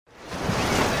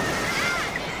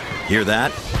Hear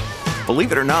that?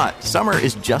 Believe it or not, summer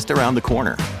is just around the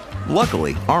corner.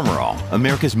 Luckily, Armor All,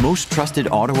 America's most trusted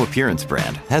auto appearance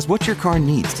brand, has what your car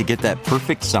needs to get that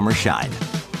perfect summer shine.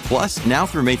 Plus, now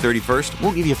through May 31st,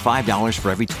 we'll give you $5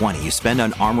 for every $20 you spend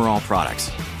on Armor All products.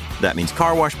 That means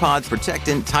car wash pods,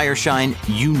 protectant, tire shine,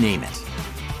 you name it.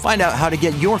 Find out how to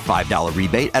get your $5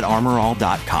 rebate at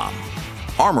armorall.com.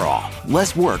 Armor All,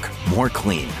 less work, more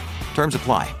clean. Terms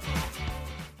apply.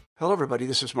 Hello, everybody.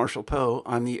 This is Marshall Poe.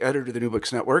 I'm the editor of the New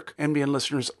Books Network. NBN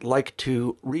listeners like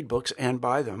to read books and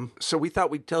buy them. So we thought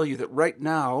we'd tell you that right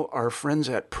now, our friends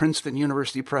at Princeton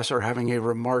University Press are having a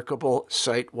remarkable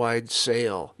site-wide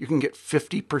sale. You can get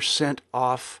 50%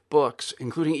 off books,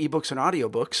 including ebooks and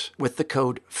audiobooks, with the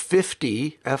code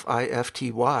 50,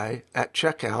 F-I-F-T-Y, at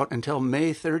checkout until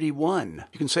May 31.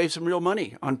 You can save some real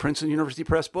money on Princeton University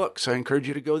Press books. I encourage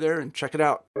you to go there and check it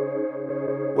out.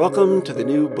 Welcome to the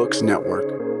New Books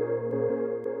Network.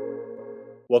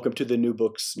 Welcome to the New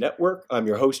Books Network. I'm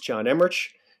your host, John Emmerich.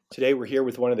 Today we're here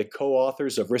with one of the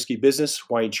co-authors of Risky Business,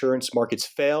 Why Insurance Markets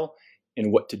Fail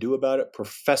and What to Do About It,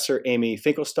 Professor Amy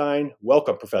Finkelstein.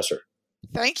 Welcome, Professor.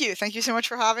 Thank you. Thank you so much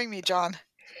for having me, John.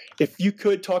 If you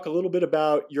could talk a little bit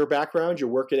about your background, your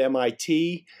work at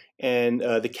MIT, and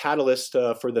the catalyst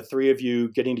for the three of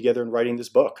you getting together and writing this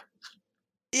book.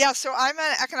 Yeah, so I'm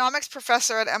an economics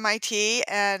professor at MIT,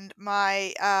 and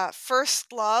my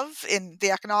first love in the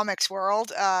economics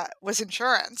world was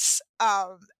insurance.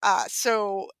 I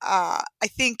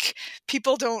think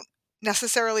people don't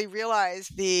necessarily realize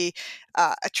the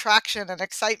attraction and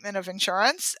excitement of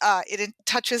insurance. It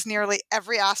touches nearly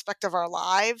every aspect of our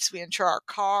lives. We insure our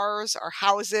cars, our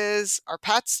houses, our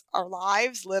pets, our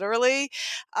lives, literally.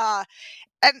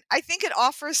 And I think it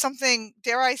offers something,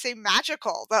 dare I say,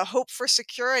 magical, the hope for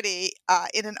security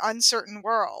in an uncertain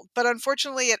world. But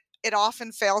unfortunately, it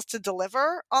often fails to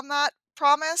deliver on that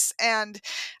promise. And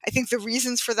I think the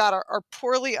reasons for that are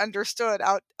poorly understood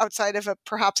outside of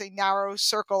perhaps a narrow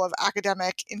circle of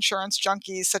academic insurance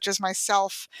junkies such as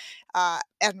myself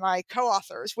and my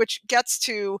co-authors, which gets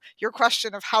to your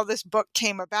question of how this book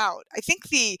came about. I think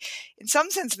in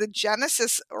some sense, the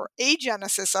genesis or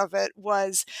agenesis of it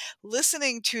was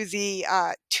listening to the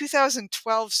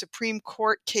 2012 Supreme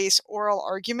Court case oral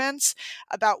arguments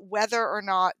about whether or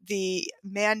not the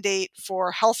mandate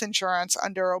for health insurance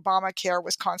under Obamacare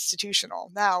was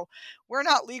constitutional. Now, we're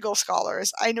not legal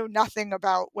scholars. I know nothing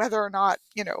about whether or not,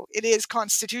 it is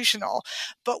constitutional.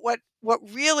 But what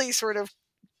really sort of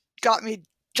got me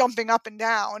jumping up and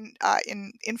down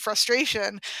in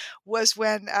frustration was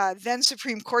when then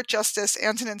Supreme Court Justice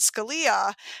Antonin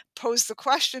Scalia posed the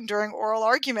question during oral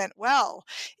argument, well,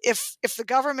 if the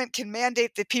government can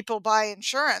mandate that people buy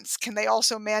insurance, can they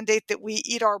also mandate that we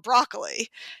eat our broccoli?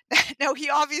 Now, he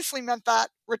obviously meant that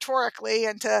rhetorically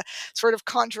and to sort of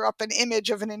conjure up an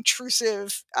image of an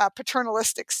intrusive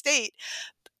paternalistic state.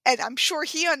 And I'm sure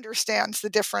he understands the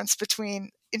difference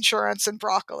between insurance and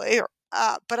broccoli,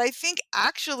 but I think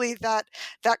actually that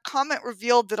comment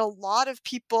revealed that a lot of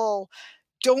people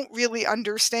don't really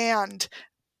understand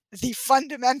the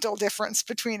fundamental difference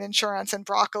between insurance and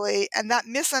broccoli, and that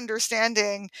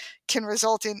misunderstanding can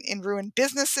result in ruined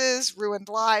businesses, ruined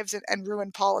lives, and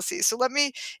ruined policies. So let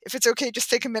me, if it's okay, just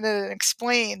take a minute and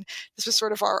explain. This was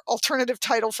sort of our alternative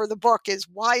title for the book, is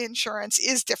Why Insurance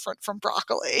is Different from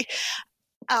Broccoli.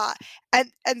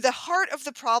 And the heart of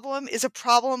the problem is a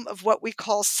problem of what we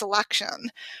call selection,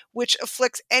 which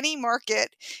afflicts any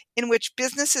market in which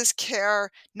businesses care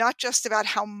not just about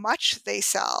how much they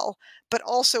sell, but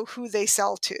also who they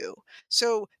sell to.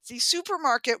 So the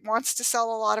supermarket wants to sell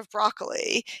a lot of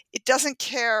broccoli. It doesn't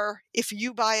care if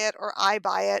you buy it or I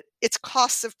buy it. Its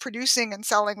costs of producing and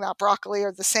selling that broccoli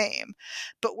are the same.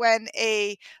 But when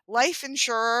a life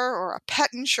insurer or a pet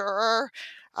insurer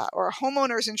or a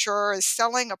homeowner's insurer is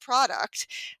selling a product,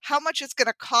 how much it's going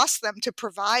to cost them to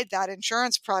provide that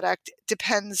insurance product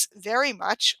depends very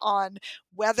much on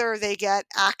whether they get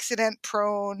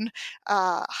accident-prone,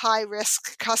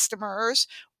 high-risk customers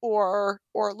or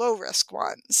low-risk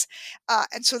ones.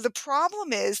 And so the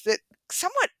problem is that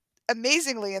somewhat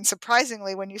amazingly and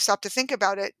surprisingly, when you stop to think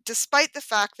about it, despite the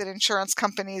fact that insurance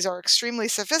companies are extremely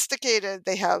sophisticated,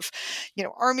 they have,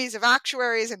 armies of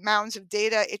actuaries and mounds of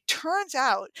data, it turns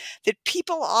out that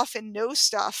people often know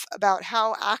stuff about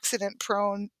how accident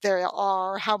prone they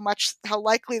are, how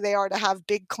likely they are to have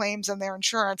big claims on their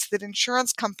insurance, that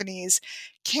insurance companies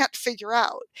can't figure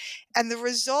out. And the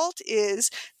result is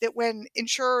that when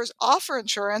insurers offer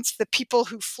insurance, the people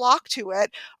who flock to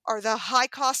it are the high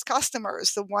cost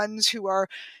customers, the ones who are,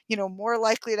 more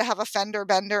likely to have a fender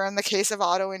bender in the case of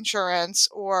auto insurance,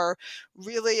 or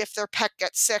really, if their pet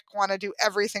gets sick, want to do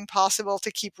everything possible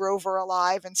to keep Rover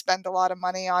alive and spend a lot of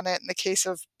money on it in the case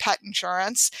of pet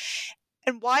insurance.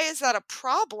 And why is that a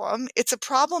problem? It's a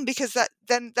problem because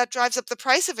that drives up the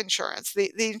price of insurance.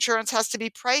 The insurance has to be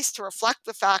priced to reflect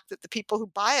the fact that the people who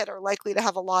buy it are likely to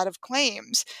have a lot of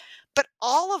claims. But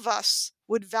all of us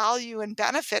would value and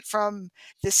benefit from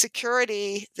the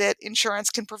security that insurance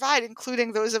can provide,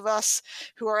 including those of us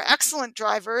who are excellent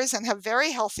drivers and have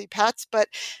very healthy pets, but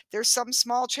there's some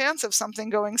small chance of something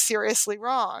going seriously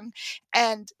wrong.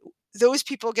 And those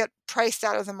people get priced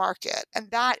out of the market.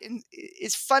 And that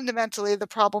is fundamentally the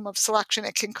problem of selection.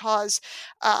 It can cause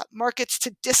markets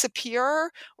to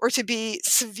disappear or to be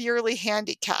severely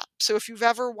handicapped. So if you've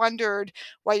ever wondered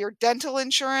why your dental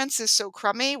insurance is so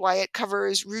crummy, why it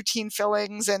covers routine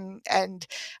fillings and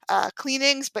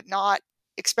cleanings, but not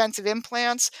expensive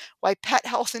implants, why pet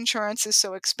health insurance is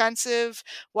so expensive,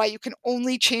 why you can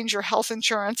only change your health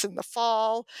insurance in the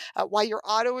fall, why your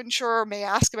auto insurer may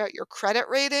ask about your credit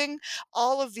rating.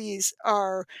 All of these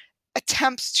are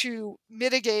attempts to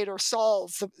mitigate or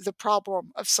solve the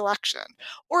problem of selection.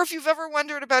 Or if you've ever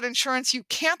wondered about insurance you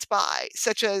can't buy,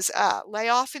 such as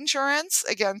layoff insurance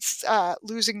against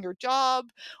losing your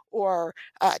job, or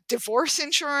divorce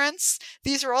insurance,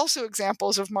 these are also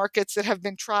examples of markets that have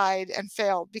been tried and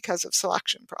failed because of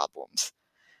selection problems.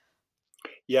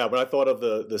 Yeah, when I thought of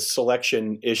the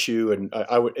selection issue, and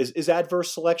I would is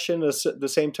adverse selection the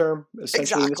same term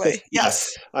essentially? Exactly. In this case?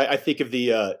 Yes. Yeah. I think of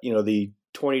the the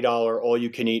 $20 all you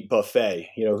can eat buffet.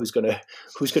 Who's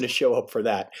gonna show up for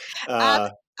that?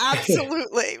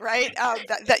 Absolutely, right.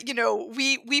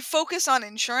 We focus on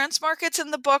insurance markets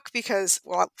in the book because,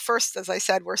 well, first, as I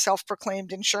said, we're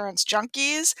self-proclaimed insurance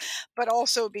junkies, but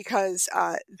also because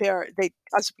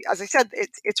as I said,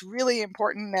 it's really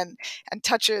important and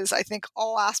touches, I think,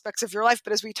 all aspects of your life.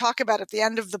 But as we talk about at the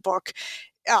end of the book,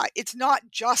 it's not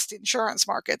just insurance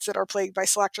markets that are plagued by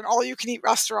selection. All-you-can-eat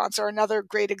restaurants are another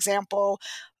great example.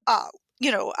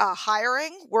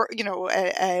 Hiring,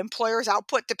 an employer's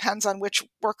output depends on which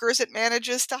workers it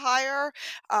manages to hire.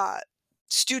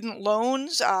 Student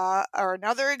loans are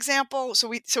another example.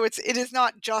 So it is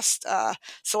not just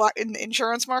select in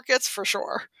insurance markets for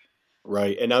sure.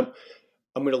 Right, and I'm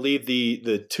going to leave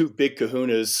the two big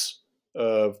kahunas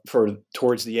for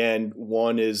towards the end.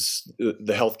 One is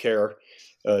the healthcare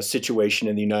situation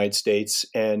in the United States,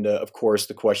 and of course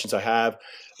the questions I have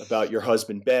about your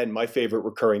husband Ben, my favorite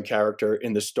recurring character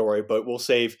in the story. But we'll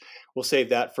save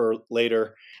that for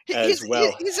later as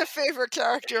well. He's a favorite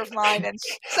character of mine, and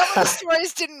some of the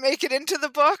stories didn't make it into the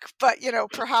book, but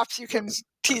perhaps you can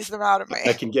tease them out of me.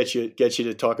 I can get you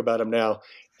to talk about them now.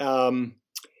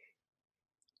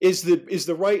 Is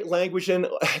the right language? And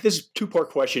this is a two-part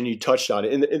question. You touched on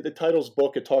it in the title's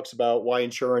book. It talks about why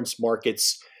insurance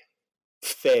markets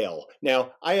fail.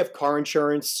 Now, I have car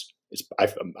insurance.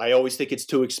 I always think it's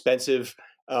too expensive,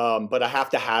 but I have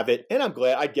to have it, and I'm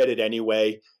glad I get it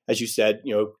anyway. As you said,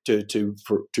 to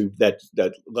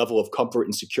that level of comfort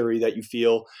and security that you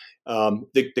feel.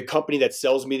 The company that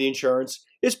sells me the insurance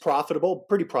is profitable,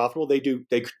 pretty profitable. They do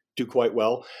quite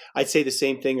well. I'd say the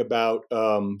same thing about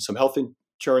some health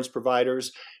insurance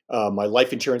providers. My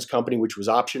life insurance company, which was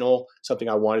optional, something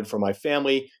I wanted for my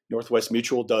family. Northwest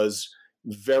Mutual does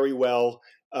very well.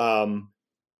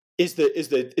 Is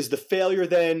the failure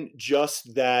then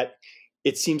just that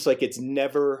it seems like it's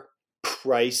never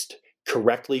priced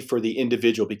correctly for the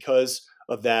individual because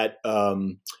of that?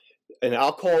 And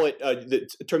I'll call it the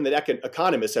term that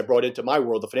economists have brought into my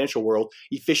world, the financial world,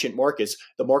 efficient markets.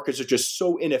 The markets are just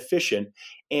so inefficient,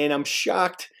 and I'm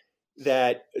shocked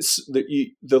that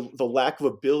the lack of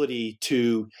ability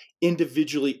to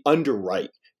individually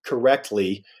underwrite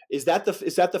correctly is that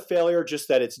the failure, just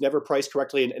that it's never priced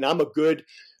correctly. And I'm a good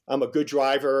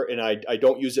driver, and I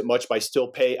don't use it much, but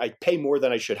I pay more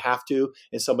than I should have to,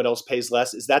 and someone else pays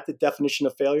less. Is that the definition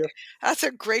of failure? That's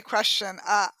a great question.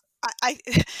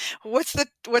 What's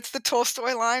the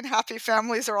Tolstoy line? Happy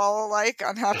families are all alike.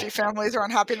 Unhappy families are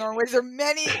unhappy in their own ways. There are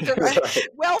many. Right.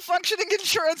 Well-functioning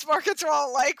insurance markets are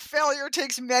all alike. Failure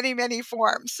takes many, many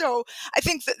forms. So I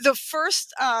think that the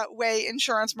first way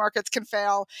insurance markets can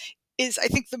fail is, I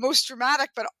think, the most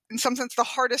dramatic, but in some sense the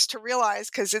hardest to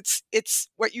realize because it's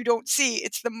what you don't see.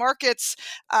 It's the markets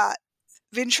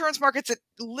the insurance markets that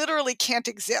literally can't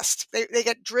exist. They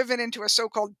get driven into a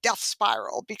so-called death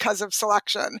spiral because of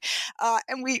selection.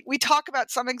 And we talk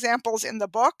about some examples in the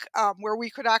book where we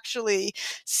could actually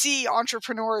see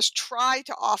entrepreneurs try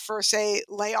to offer, say,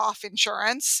 layoff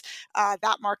insurance.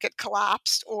 That market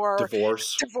collapsed, or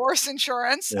divorce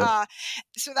insurance. Yeah.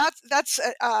 So that's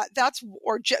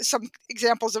some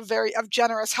examples of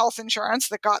generous health insurance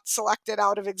that got selected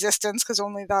out of existence because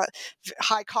only the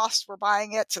high costs were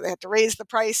buying it, so they had to raise the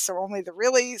price, so only the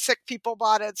really sick people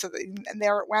bought it. And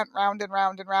there it went round and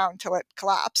round and round till it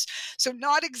collapsed. So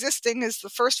not existing is the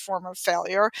first form of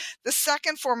failure. The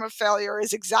second form of failure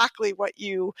is exactly what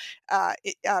you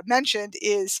mentioned.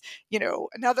 Is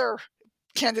another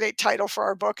candidate title for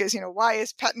our book is, why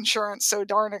is pet insurance so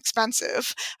darn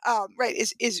expensive? Right,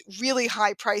 is really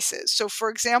high prices. So, for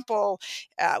example,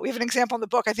 we have an example in the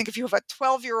book. I think if you have a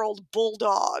 12-year-old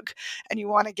bulldog and you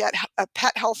want to get a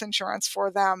pet health insurance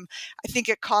for them, I think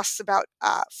it costs about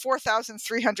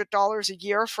 $4,300 a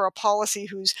year for a policy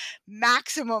whose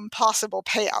maximum possible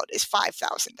payout is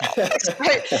 $5,000.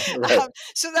 Right? Right.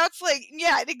 So that's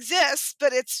it exists,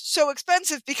 but it's so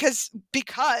expensive because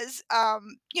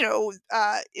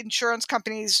insurance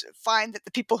companies find that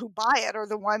the people who buy it are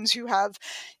the ones who have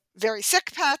very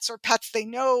sick pets or pets they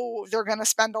know they're going to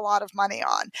spend a lot of money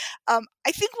on.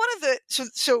 I think one of the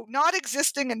so not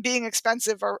existing and being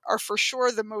expensive are for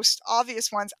sure the most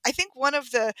obvious ones. I think one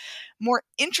of the more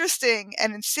interesting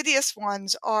and insidious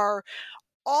ones are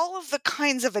all of the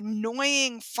kinds of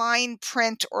annoying fine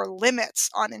print or limits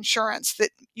on insurance that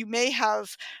you may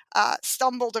have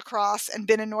stumbled across and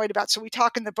been annoyed about. So we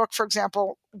talk in the book, for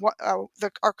example,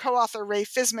 our co-author Ray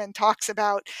Fisman talks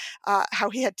about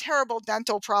how he had terrible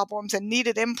dental problems and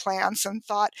needed implants and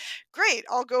thought, great,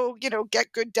 I'll go,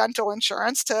 get good dental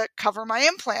insurance to cover my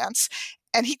implants.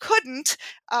 And he couldn't.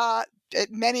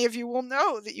 Many of you will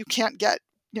know that you can't get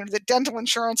that dental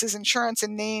insurance is insurance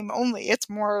in name only. It's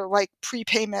more like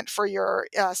prepayment for your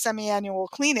semi-annual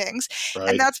cleanings. Right.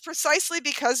 And that's precisely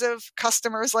because of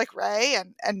customers like Ray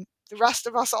and the rest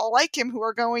of us all like him who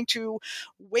are going to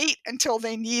wait until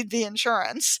they need the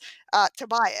insurance to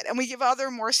buy it. And we give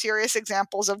other more serious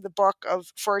examples of the book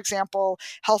of, for example,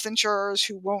 health insurers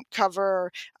who won't cover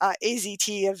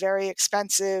AZT, a very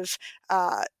expensive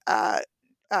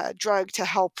drug to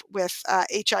help with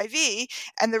HIV.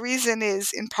 And the reason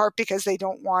is in part because they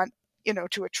don't want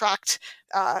to attract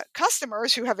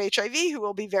customers who have HIV who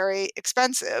will be very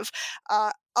expensive.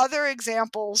 Other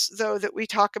examples, though, that we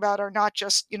talk about are not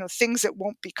just things that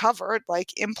won't be covered,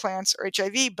 like implants or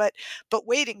HIV, but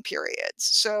waiting periods.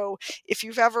 So if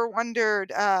you've ever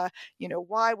wondered,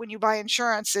 why when you buy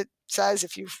insurance it says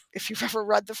if you've ever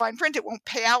read the fine print, it won't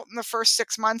pay out in the first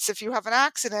 6 months if you have an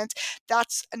accident.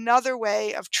 That's another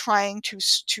way of trying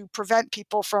to prevent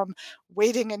people from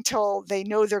waiting until they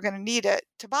know they're going to need it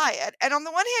to buy it. And on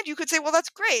the one hand, you could say, well, that's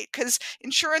great because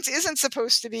insurance isn't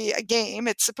supposed to be a game.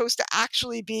 It's supposed to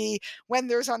actually be when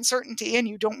there's uncertainty and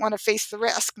you don't want to face the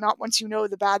risk, not once you know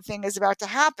the bad thing is about to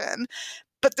happen.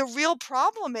 But the real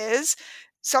problem is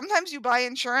sometimes you buy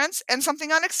insurance and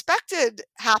something unexpected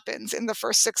happens in the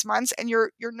first 6 months and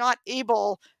you're not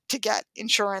able to get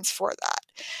insurance for that.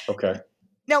 Okay.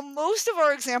 Now, most of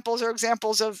our examples are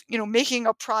examples of, making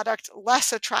a product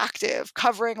less attractive,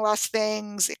 covering less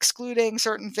things, excluding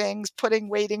certain things, putting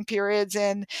waiting periods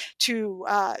in to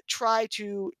try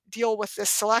to deal with this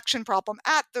selection problem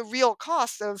at the real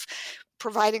cost of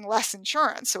providing less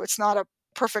insurance. So it's not a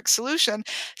perfect solution.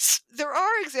 There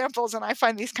are examples, and I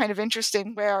find these kind of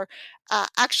interesting, where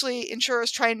actually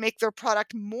insurers try and make their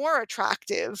product more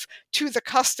attractive to the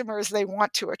customers they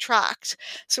want to attract.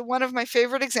 So one of my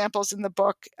favorite examples in the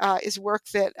book is work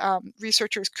that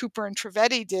researchers Cooper and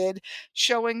Trivedi did,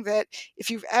 showing that if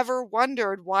you've ever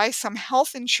wondered why some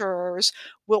health insurers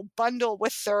will bundle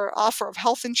with their offer of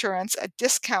health insurance a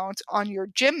discount on your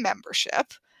gym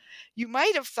membership, you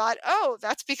might have thought, oh,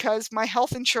 that's because my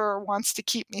health insurer wants to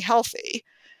keep me healthy.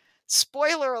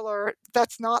 Spoiler alert,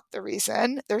 that's not the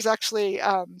reason. There's actually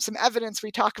some evidence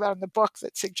we talk about in the book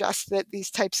that suggests that these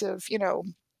types of,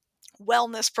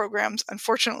 wellness programs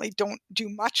unfortunately don't do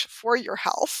much for your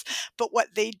health, but what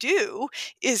they do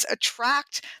is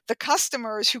attract the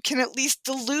customers who can at least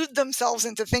delude themselves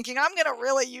into thinking, I'm going to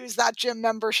really use that gym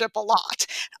membership a lot.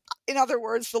 In other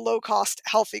words, the low-cost,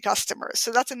 healthy customers.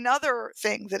 So that's another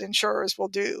thing that insurers will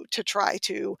do to try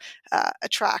to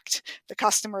attract the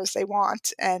customers they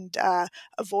want and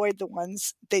avoid the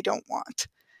ones they don't want.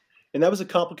 And that was a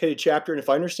complicated chapter. And if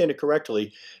I understand it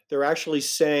correctly, they're actually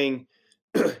saying,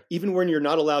 even when you're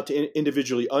not allowed to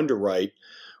individually underwrite,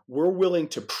 we're willing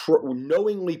to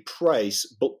knowingly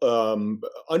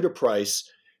underprice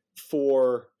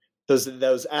for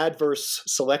those adverse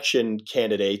selection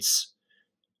candidates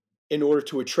in order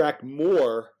to attract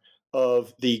more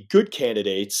of the good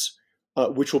candidates,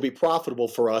 which will be profitable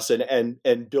for us,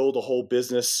 and build a whole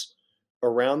business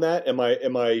around that. Am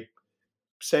I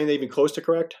saying that even close to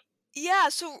correct? Yeah,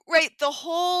 so right,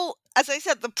 as I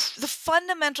said, the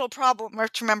fundamental problem,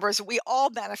 let's remember, is we all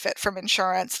benefit from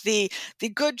insurance. The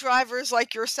good drivers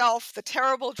like yourself, the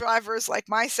terrible drivers like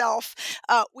myself,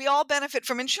 we all benefit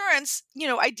from insurance,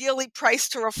 ideally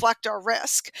priced to reflect our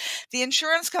risk. The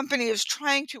insurance company is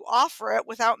trying to offer it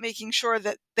without making sure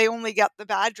that they only get the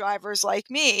bad drivers like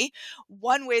me.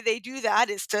 One way they do that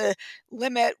is to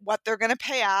limit what they're going to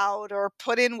pay out, or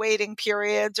put in waiting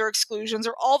periods or exclusions,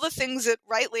 or all the things that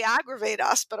rightly aggravate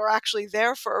us but are actually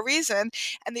there for a reason.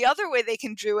 And the other way they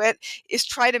can do it is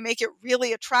try to make it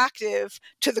really attractive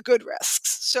to the good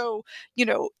risks. So,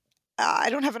 I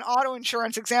don't have an auto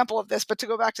insurance example of this, but to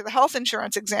go back to the health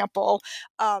insurance example,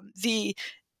 the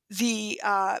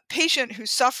patient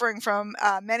who's suffering from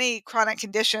many chronic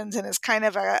conditions and is kind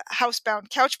of a housebound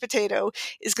couch potato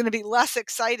is going to be less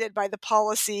excited by the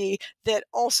policy that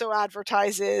also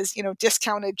advertises,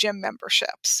 discounted gym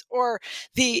memberships. Or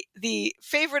the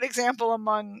favorite example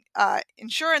among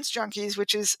insurance junkies,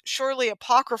 which is surely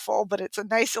apocryphal, but it's a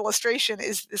nice illustration,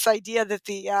 is this idea that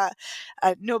the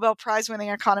Nobel Prize-winning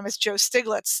economist Joe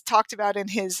Stiglitz talked about in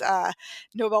his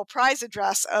Nobel Prize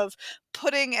address, of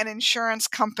putting an insurance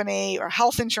company or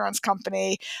health insurance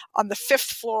company on the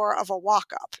 5th floor of a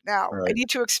walk-up. Now, I need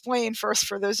to explain first,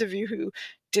 for those of you who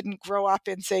didn't grow up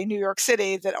in, say, New York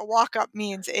City, that a walk-up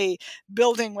means a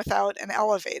building without an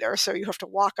elevator. So you have to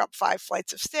walk up 5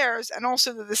 flights of stairs. And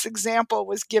also that this example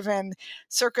was given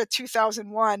circa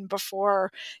 2001,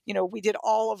 before, we did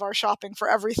all of our shopping for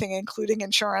everything, including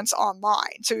insurance,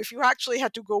 online. So if you actually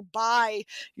had to go buy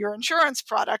your insurance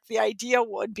product, the idea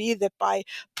would be that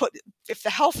if the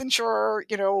health insurer,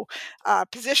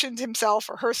 positioned himself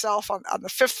or herself on the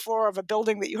 5th floor of a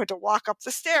building that you had to walk up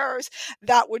the stairs,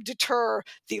 that would deter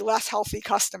the less healthy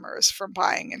customers from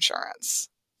buying insurance.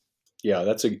 Yeah,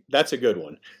 that's a good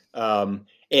one.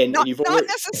 And you've not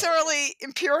necessarily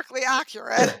empirically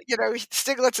accurate.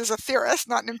 Stiglitz is a theorist,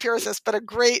 not an empiricist, but a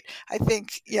great, I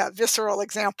think, visceral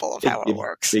example of how it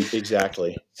works.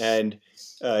 Exactly. And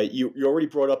you already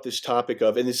brought up this topic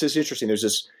of, and this is interesting. There's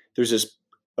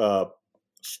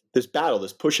this battle,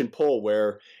 this push and pull,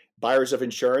 where buyers of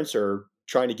insurance are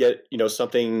trying to get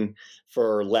something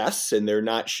for less, and they're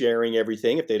not sharing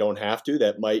everything if they don't have to.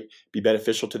 That might be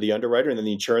beneficial to the underwriter, and then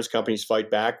the insurance companies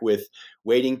fight back with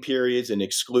waiting periods and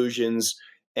exclusions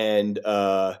and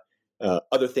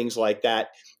other things like that.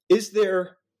 Is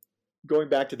there, going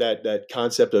back to that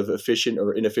concept of efficient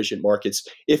or inefficient markets,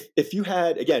 if you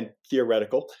had, again,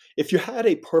 theoretical, if you had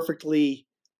a perfectly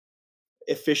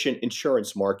efficient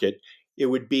insurance market, it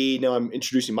would be, now I'm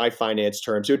introducing my finance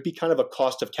terms, it would be kind of a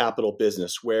cost of capital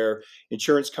business where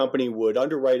insurance company would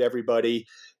underwrite everybody.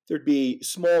 There'd be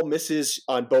small misses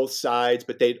on both sides,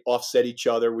 but they'd offset each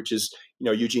other, which is,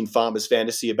 Eugene Fama's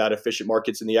fantasy about efficient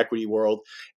markets in the equity world.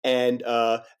 And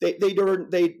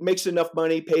they make enough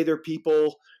money, pay their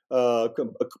people,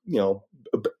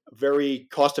 very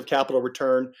cost of capital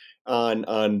return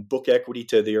on book equity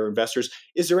to their investors.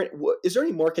 Is there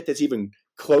any market that's even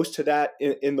close to that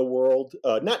in the world?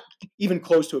 Not even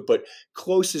close to it, but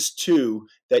closest to,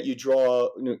 that you draw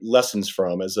lessons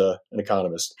from as an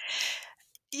economist?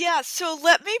 Yeah, so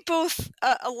let me both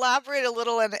elaborate a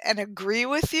little and agree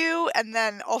with you, and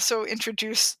then also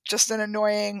introduce just an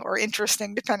annoying or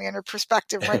interesting, depending on your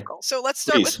perspective, wrinkle. So let's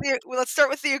start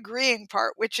with the agreeing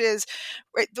part, which is,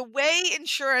 right, the way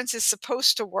insurance is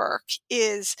supposed to work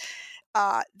is,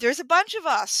 there's a bunch of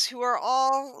us who are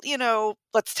all,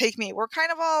 let's take me, we're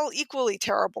kind of all equally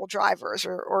terrible drivers,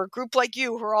 or a group like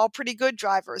you who are all pretty good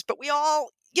drivers, but we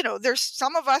all, there's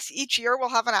some of us each year will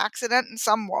have an accident and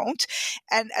some won't.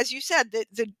 And as you said,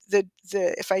 the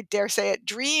if I dare say it,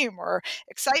 dream or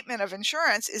excitement of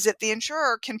insurance is that the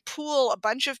insurer can pool a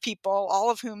bunch of people, all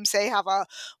of whom, say, have a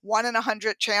 1 in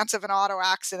 100 chance of an auto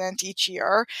accident each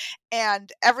year,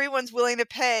 and everyone's willing to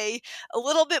pay a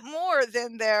little bit more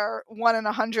than their 1 in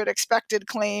 100 expected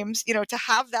claims, to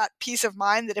have that peace of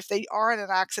mind that if they are in an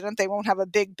accident, they won't have a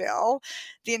big bill.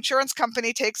 The insurance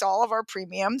company takes all of our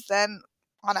premiums, then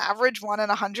on average, 1 in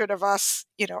 100 of us,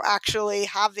 actually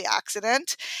have the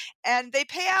accident, and they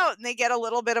pay out and they get a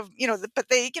little bit of, but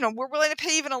they, we're willing to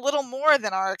pay even a little more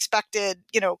than our expected,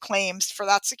 claims for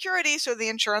that security. So the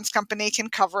insurance company can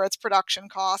cover its production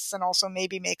costs and also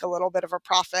maybe make a little bit of a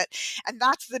profit. And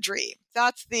that's the dream.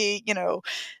 That's the,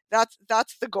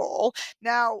 that's the goal.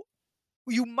 Now,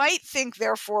 you might think,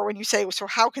 therefore, when you say, so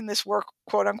how can this work,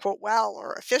 quote unquote, well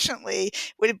or efficiently,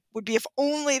 would be if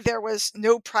only there was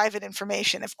no private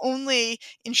information, if only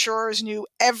insurers knew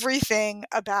everything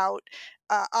about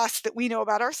us that we know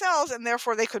about ourselves, and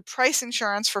therefore they could price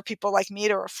insurance for people like me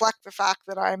to reflect the fact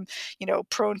that I'm,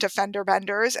 prone to fender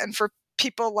benders, and for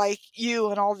people like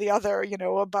you and all the other,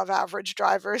 above average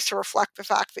drivers to reflect the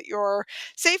fact that you're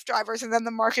safe drivers, and then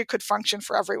the market could function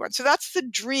for everyone. So that's the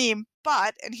dream.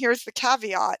 But, and here's the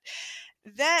caveat,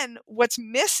 then what's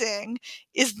missing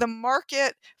is the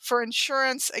market for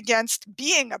insurance against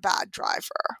being a bad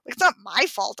driver. It's not my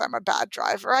fault I'm a bad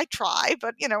driver. I try,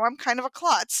 but I'm kind of a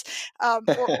klutz.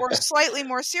 Or slightly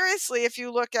more seriously, if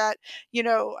you look at,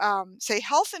 say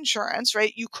health insurance,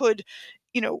 right? You could,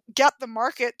 get the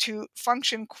market to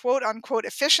function quote unquote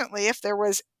efficiently if there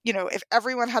was, if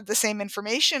everyone had the same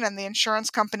information and the insurance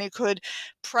company could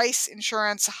price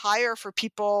insurance higher for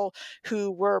people who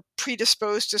were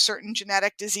predisposed to certain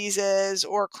genetic diseases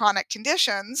or chronic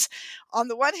conditions. On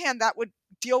the one hand, that would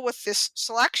deal with this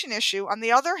selection issue. On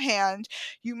the other hand,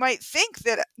 you might think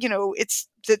that, it's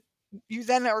that you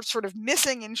then are sort of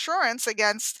missing insurance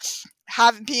against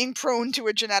being prone to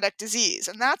a genetic disease.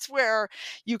 And that's where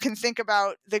you can think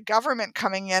about the government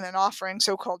coming in and offering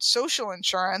so-called social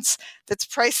insurance that's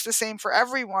priced the same for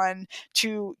everyone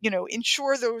to,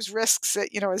 insure those risks that,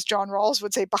 as John Rawls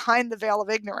would say, behind the veil of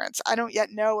ignorance. I don't yet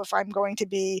know if I'm going to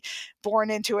be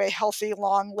born into a healthy,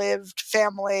 long-lived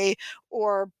family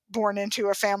or born into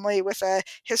a family with a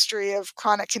history of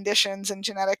chronic conditions and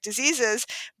genetic diseases.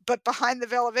 But behind the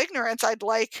veil of ignorance, I'd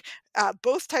like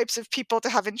both types of people to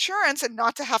have insurance and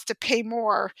not to have to pay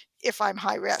more if I'm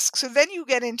high risk. So then you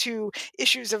get into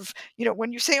issues of,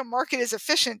 when you say a market is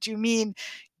efficient, do you mean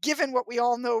given what we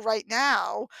all know right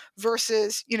now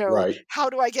versus, Right. how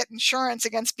do I get insurance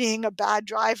against being a bad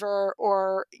driver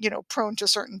or, prone to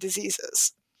certain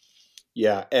diseases?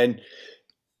 Yeah. And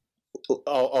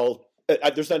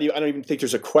there's not even, I don't even think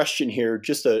there's a question here,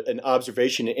 just an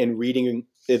observation in reading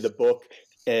the book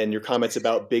and your comments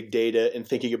about big data and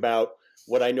thinking about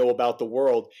what I know about the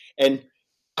world. And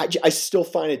I still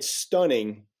find it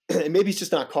stunning, and maybe it's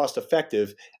just not cost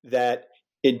effective, that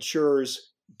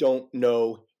insurers don't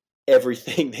know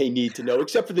everything they need to know,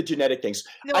 except for the genetic things.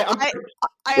 No, I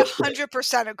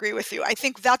 100% agree with you. I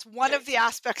think that's one of the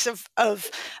aspects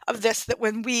of this, that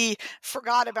when we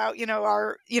forgot about,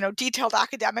 our, detailed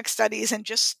academic studies and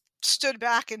just stood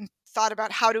back and thought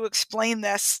about how to explain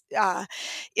this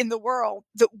in the world,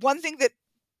 the one thing that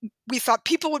we thought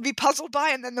people would be puzzled by,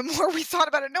 and then the more we thought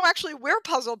about it, no, actually we're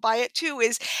puzzled by it too,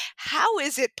 is how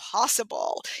is it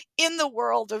possible in the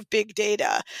world of big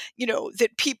data,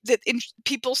 that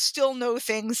people still know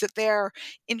things that their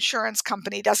insurance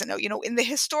company doesn't know. In the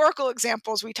historical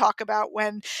examples we talk about,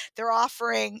 when they're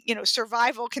offering,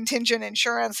 survival contingent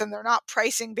insurance and they're not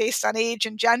pricing based on age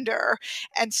and gender,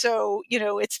 and so,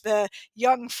 it's the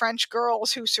young French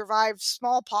girls who survived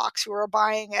smallpox who are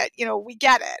buying it. We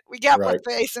get it. We get Right. what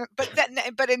they,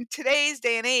 but in today's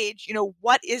day and age,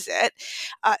 what is it?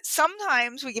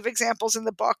 Sometimes we give examples in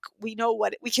the book. We know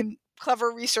what we can.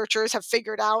 Clever researchers have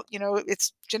figured out.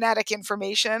 It's genetic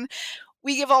information.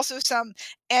 We give also some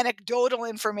anecdotal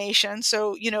information.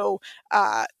 So,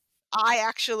 I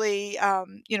actually,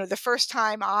 the first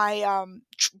time I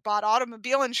bought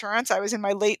automobile insurance, I was in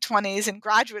my late 20s in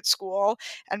graduate school,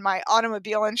 and my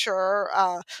automobile insurer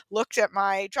looked at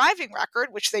my driving record,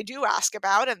 which they do ask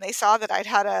about, and they saw that I'd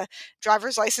had a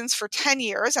driver's license for 10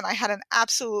 years and I had an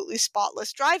absolutely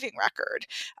spotless driving record.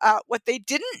 What they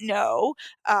didn't know,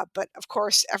 but of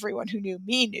course everyone who knew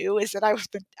me knew, is that I was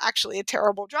actually a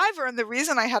terrible driver. And the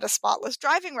reason I had a spotless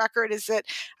driving record is that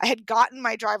I had gotten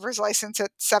my driver's license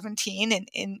at 17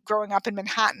 in growing up in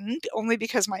Manhattan, only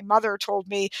because my mother told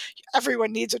me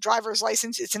everyone needs a driver's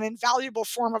license. It's an invaluable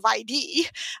form of ID.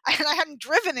 And I hadn't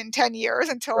driven in 10 years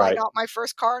until I Right. got my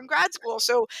first car in grad school.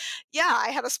 So yeah, I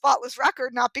had a spotless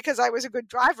record, not because I was a good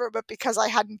driver, but because I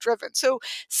hadn't driven. So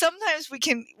sometimes we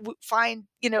can find,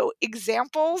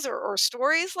 examples or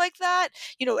stories like that,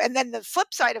 and then the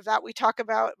flip side of that, we talk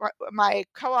about my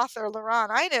co-author,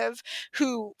 Laurent Inev,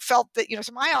 who felt that,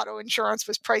 so my auto insurance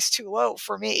was priced too low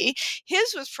for me.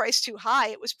 His was priced too high.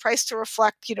 It was priced to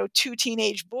reflect, two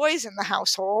teenage boys in the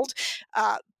household.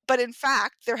 But in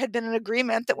fact, there had been an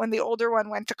agreement that when the older one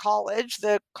went to college,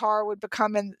 the car would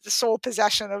become in the sole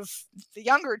possession of the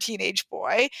younger teenage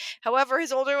boy. However,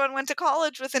 his older one went to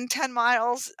college within 10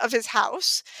 miles of his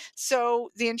house.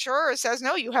 So the insurer says,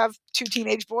 no, you have two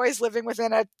teenage boys living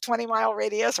within a 20-mile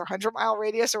radius or 100-mile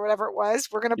radius or whatever it was.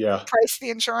 We're going to price the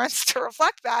insurance to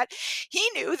reflect that. He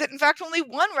knew that, in fact, only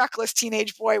one reckless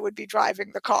teenage boy would be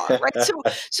driving the car, right?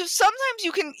 So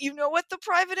sometimes you know what the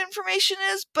private information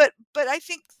is, but I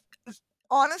think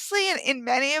honestly, in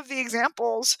many of the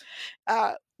examples,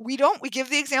 we don't. We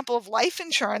give the example of life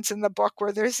insurance in the book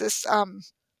where there's this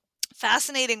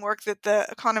fascinating work that the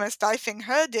economist Dai-Feng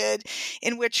He did,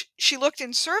 in which she looked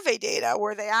in survey data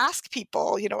where they asked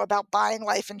people, about buying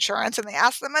life insurance, and they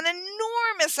asked them an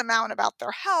enormous amount about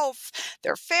their health,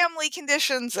 their family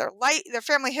conditions, their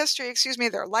family history,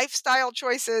 their lifestyle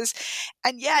choices.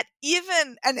 And yet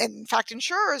and in fact,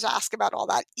 insurers ask about all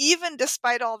that. Even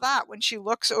despite all that, when she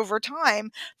looks over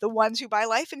time, the ones who buy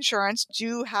life insurance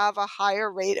do have a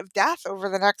higher rate of death over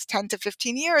the next 10 to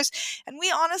 15 years. And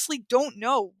we honestly don't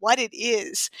know what it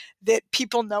is that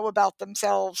people know about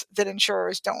themselves that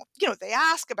insurers don't. They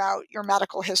ask about your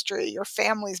medical history, your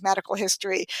family's medical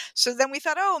history. So then we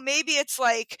thought, maybe it's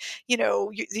like,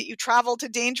 you travel to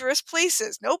dangerous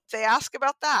places. Nope, they ask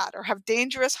about that. Or have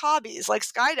dangerous hobbies like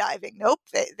skydiving. Nope,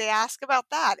 they ask about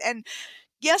that. And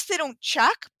yes, they don't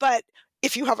check, but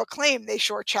if you have a claim, they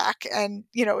sure check. And,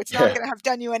 it's not going to have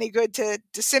done you any good to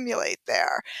dissimulate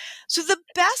there. So the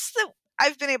best that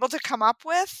I've been able to come up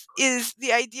with is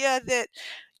the idea that,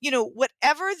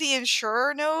 whatever the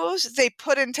insurer knows, they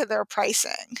put into their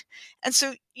pricing. And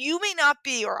so you may not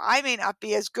be, or I may not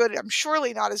be as good. I'm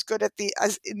surely not as good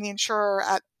as in the insurer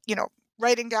at,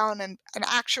 writing down an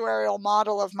actuarial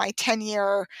model of my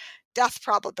 10-year death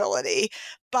probability.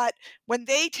 But when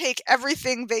they take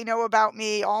everything they know about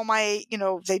me, all my,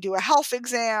 they do a health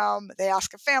exam, they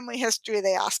ask a family history,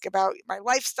 they ask about my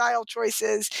lifestyle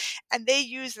choices, and they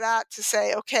use that to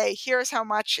say, okay, here's how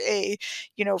much a,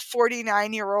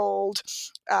 49-year-old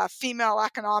female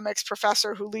economics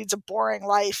professor who leads a boring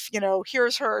life,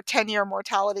 here's her 10-year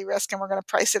mortality risk, and we're going to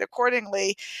price it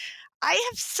accordingly. I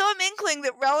have some inkling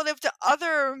that relative to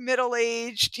other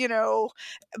middle-aged,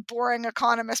 boring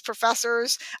economist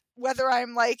professors, whether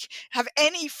I'm have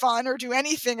any fun or do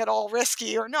anything at all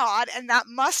risky or not, and that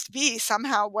must be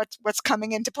somehow what's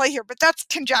coming into play here. But that's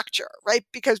conjecture, right?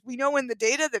 Because we know in the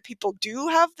data that people do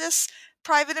have this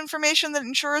private information that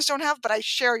insurers don't have, but I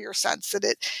share your sense that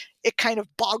it kind of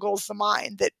boggles the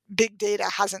mind that big data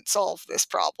hasn't solved this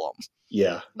problem.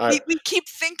 Yeah. We keep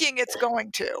thinking it's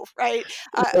going to, right?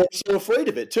 We're so afraid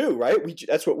of it too, right?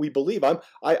 That's what we believe.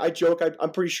 I joke,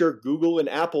 I'm pretty sure Google and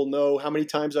Apple know how many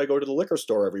times I go to the liquor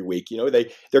store every week.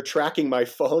 They're tracking my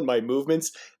phone, my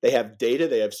movements. They have data.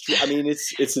 They have,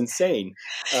 it's insane.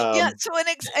 So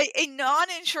a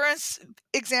non-insurance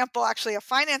example, actually a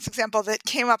finance example that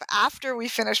came up after we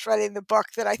finished writing the book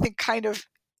that I think kind of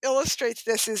illustrates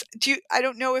this is, I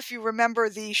don't know if you remember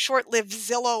the short-lived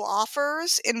Zillow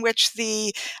offers, in which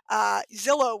the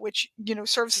Zillow, which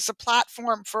serves as a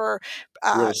platform for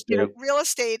real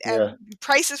estate and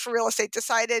prices for real estate,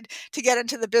 decided to get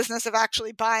into the business of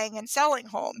actually buying and selling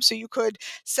homes. So you could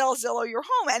sell Zillow your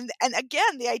home, and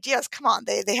again, the idea is, come on,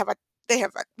 they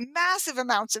have massive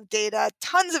amounts of data,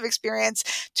 tons of experience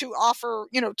to offer,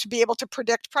 to be able to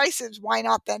predict prices. Why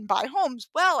not then buy homes?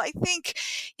 Well, I think,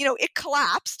 it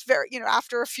collapsed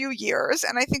after a few years.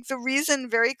 And I think the reason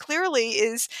very clearly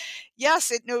is,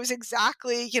 yes, it knows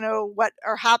exactly, what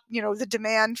are the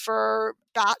demand for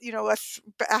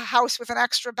a house with an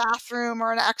extra bathroom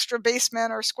or an extra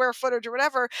basement or square footage or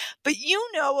whatever, but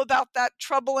about that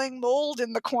troubling mold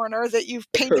in the corner that you've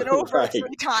painted over 3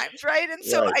 times, right? And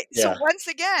so so once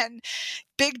again,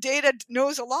 big data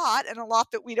knows a lot, and a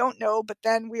lot that we don't know, but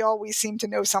then we always seem to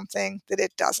know something that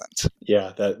it doesn't.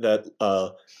 Yeah, that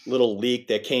little leak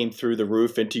that came through the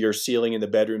roof into your ceiling in the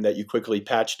bedroom that you quickly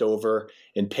patched over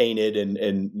and painted,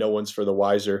 and no one's for the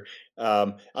wiser.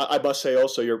 I must say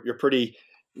also, you're pretty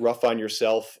rough on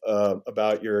yourself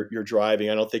about your driving.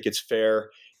 I don't think it's fair,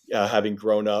 having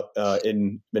grown up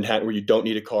in Manhattan where you don't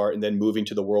need a car and then moving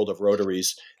to the world of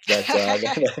rotaries. That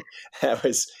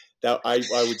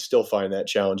I would still find that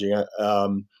challenging.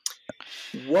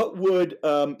 What would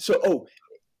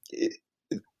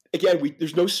again,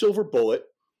 there's no silver bullet.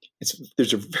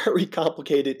 There's a very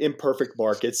complicated, imperfect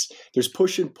markets. There's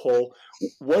push and pull.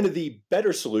 One of the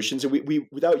better solutions, and we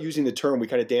without using the term, we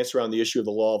kind of dance around the issue of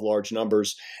the law of large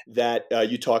numbers that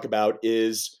you talk about,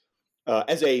 is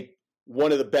as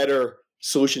one of the better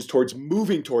solutions towards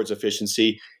moving towards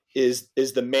efficiency is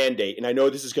the mandate. And I know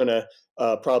this is going to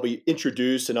probably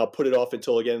introduce, and I'll put it off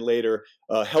until again later,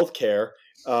 healthcare.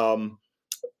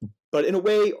 But in a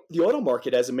way, the auto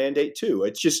market has a mandate too.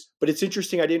 But it's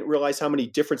interesting. I didn't realize how many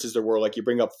differences there were. Like you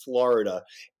bring up Florida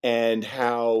and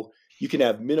how you can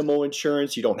have minimal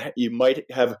insurance. You might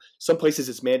have some places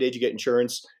it's mandated you get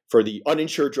insurance for the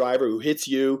uninsured driver who hits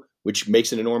you, which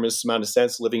makes an enormous amount of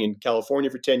sense living in California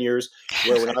for 10 years,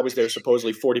 where when I was there,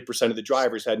 supposedly 40% of the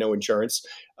drivers had no insurance.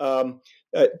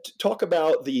 Talk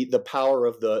about the power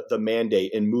of the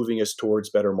mandate and moving us towards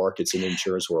better markets in the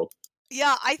insurance world.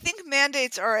 Yeah, I think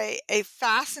mandates are a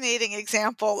fascinating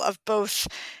example of both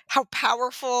how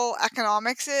powerful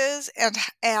economics is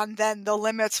and then the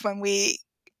limits when we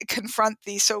confront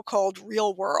the so-called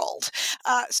real world.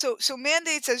 So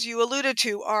mandates, as you alluded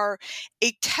to, are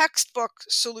a textbook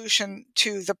solution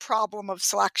to the problem of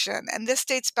selection. And this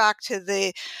dates back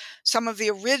to some of the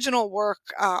original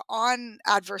work on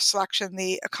adverse selection.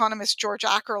 The economist George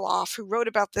Akerlof, who wrote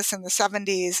about this in the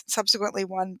 70s, subsequently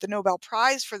won the Nobel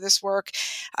Prize for this work.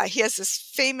 He has this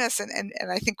famous and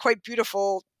I think quite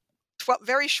beautiful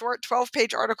very short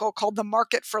 12-page article called "The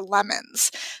Market for Lemons."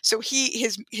 So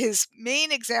his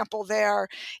main example there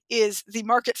is the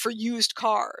market for used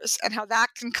cars and how that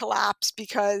can collapse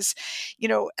because,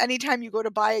 anytime you go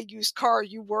to buy a used car,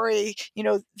 you worry,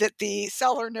 that the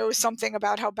seller knows something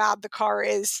about how bad the car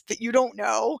is that you don't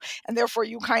know, and therefore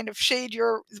you kind of shade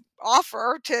your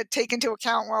offer to take into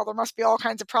account, well, there must be all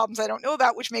kinds of problems I don't know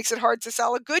about, which makes it hard to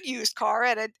sell a good used car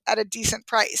at a decent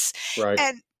price. Right.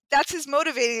 And that's his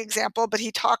motivating example, but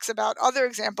he talks about other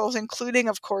examples, including,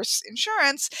 of course,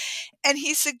 insurance, and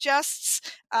he suggests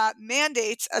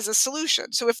mandates as a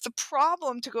solution. So if the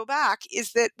problem, to go back,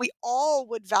 is that we all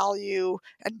would value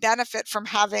and benefit from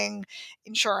having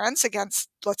insurance against,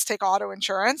 let's take auto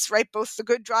insurance, right? Both the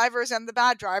good drivers and the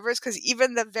bad drivers, because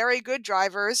even the very good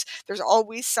drivers, there's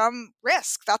always some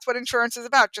risk. That's what insurance is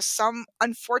about, just some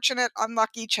unfortunate,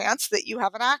 unlucky chance that you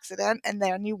have an accident, and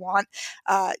then you want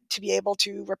to be able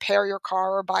to repair your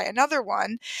car or buy another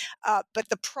one. But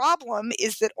the problem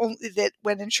is that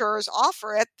when insurers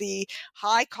offer it, the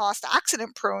high-cost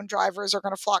accident-prone drivers are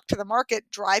going to flock to the market,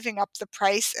 driving up the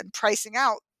price and pricing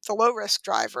out the low-risk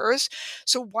drivers.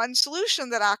 So one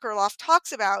solution that Akerlof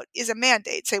talks about is a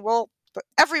mandate. Say, well, but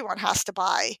everyone has to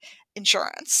buy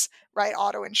insurance, right?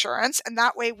 Auto insurance. And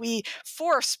that way we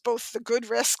force both the good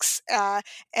risks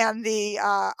and the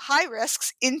high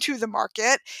risks into the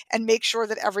market and make sure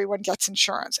that everyone gets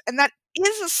insurance. And that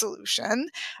is a solution,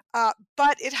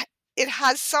 but it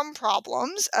has some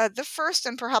problems. The first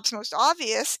and perhaps most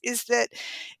obvious is that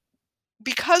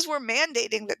because we're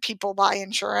mandating that people buy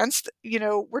insurance,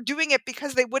 we're doing it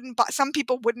because some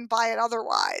people wouldn't buy it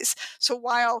otherwise. So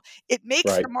while it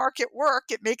makes the market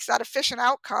work, it makes that efficient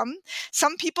outcome,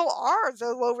 some people are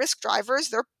the low risk drivers.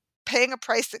 They're paying a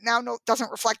price that now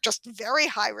doesn't reflect just very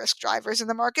high risk drivers in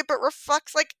the market, but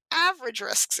reflects like average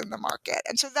risks in the market.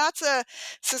 And so that's a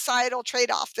societal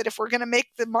trade-off, that if we're going to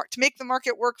make the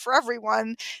market work for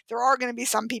everyone, there are going to be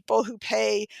some people who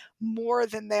pay more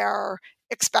than their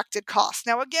expected cost.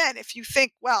 Now, again, if you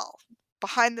think, well,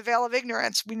 behind the veil of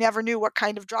ignorance, we never knew what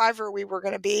kind of driver we were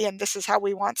going to be, and this is how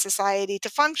we want society to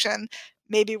function,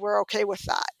 maybe we're okay with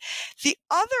that. The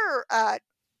other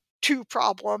two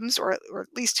problems, or at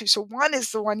least two. So one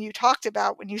is the one you talked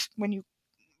about when you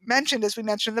mentioned, as we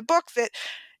mentioned in the book, that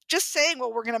just saying,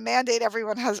 well, we're going to mandate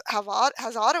everyone has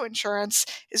auto insurance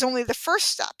is only the first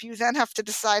step. You then have to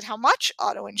decide how much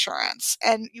auto insurance,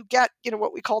 and you get,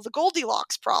 what we call the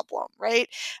Goldilocks problem, right?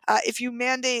 If you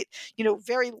mandate,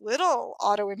 very little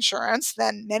auto insurance,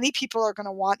 then many people are going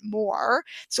to want more.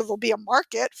 So there'll be a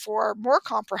market for more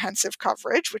comprehensive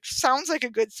coverage, which sounds like a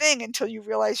good thing until you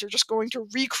realize you're just going to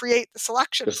recreate the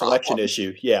selection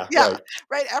issue. Yeah.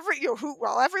 Right.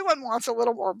 Everyone wants a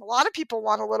little more. A lot of people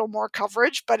want a little more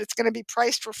coverage, but it's going to be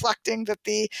priced reflecting that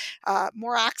the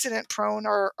more accident prone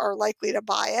are likely to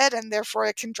buy it, and therefore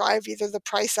it can drive either the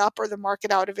price up or the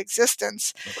market out of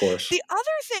existence. Of course. The other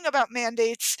thing about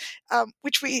mandates,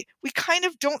 which we kind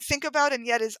of don't think about and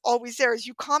yet is always there, as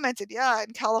you commented,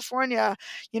 in California,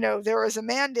 there was a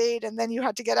mandate, and then you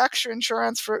had to get extra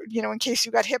insurance for, in case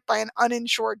you got hit by an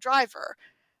uninsured driver.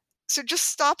 So just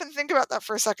stop and think about that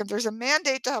for a second. There's a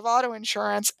mandate to have auto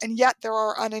insurance, and yet there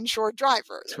are uninsured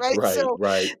drivers, right?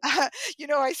 Right.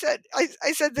 I said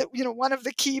that, one of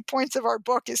the key points of our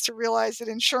book is to realize that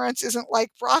insurance isn't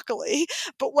like broccoli.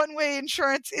 But one way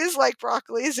insurance is like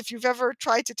broccoli is if you've ever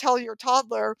tried to tell your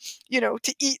toddler,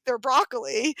 to eat their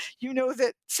broccoli,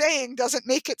 that saying doesn't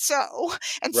make it so.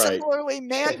 And similarly,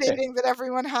 mandating that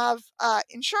everyone have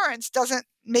insurance doesn't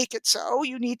make it so.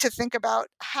 You need to think about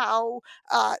how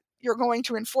you're going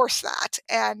to enforce that.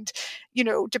 And,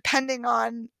 depending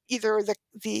on either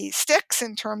the sticks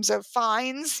in terms of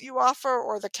fines you offer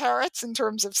or the carrots in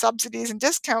terms of subsidies and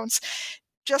discounts,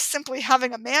 just simply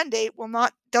having a mandate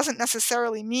doesn't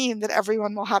necessarily mean that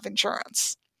everyone will have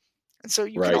insurance. And so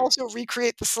you can Right. also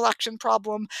recreate the selection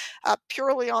problem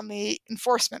purely on the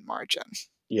enforcement margin.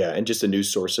 Yeah, and just a new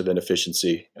source of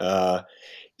inefficiency.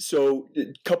 So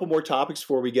a couple more topics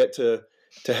before we get to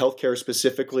healthcare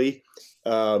specifically.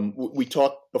 We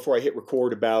talked before I hit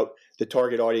record about the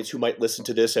target audience who might listen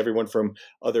to this, everyone from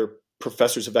other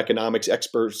professors of economics,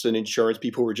 experts in insurance,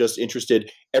 people who are just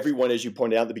interested. Everyone, as you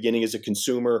pointed out at the beginning, is a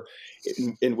consumer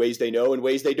in ways they know and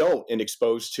ways they don't, and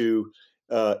exposed to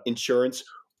insurance.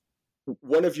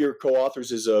 One of your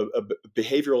co-authors is a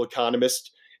behavioral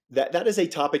economist. That is a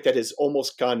topic that has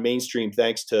almost gone mainstream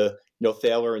thanks to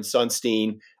Thaler and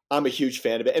Sunstein. I'm a huge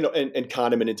fan of it, and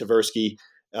Kahneman and Tversky,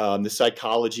 the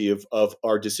psychology of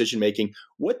our decision making.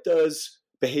 What does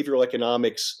behavioral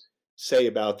economics say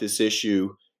about this issue?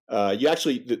 You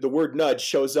actually, the word nudge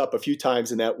shows up a few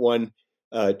times in that one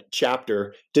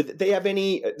chapter. Did they have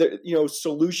any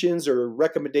solutions or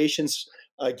recommendations?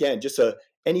 Again, just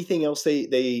anything else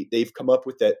they've come up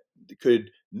with that could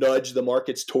nudge the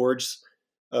markets towards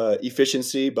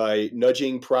efficiency by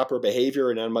nudging proper behavior?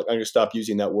 And I'm going to stop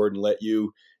using that word and let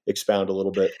you expound a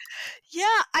little bit.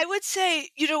 Yeah, I would say,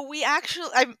 we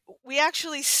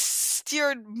actually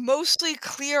steered mostly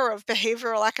clear of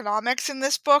behavioral economics in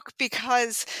this book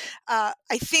because I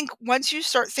think once you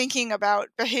start thinking about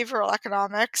behavioral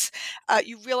economics,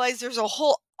 you realize there's a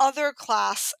whole other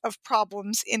class of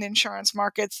problems in insurance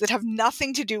markets that have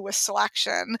nothing to do with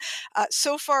selection.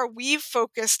 So far, we've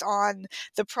focused on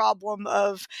the problem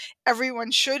of everyone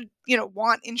should,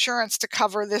 want insurance to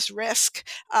cover this risk,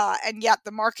 and yet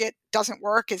the market doesn't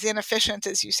work, is inefficient,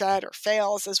 as you said, or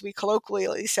fails, as we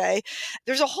colloquially say.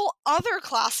 There's a whole other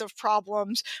class of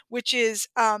problems, which is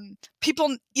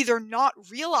people either not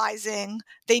realizing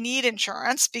they need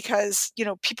insurance because,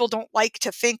 people don't like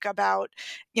to think about,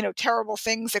 terrible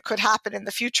things that could happen in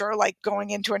the future, like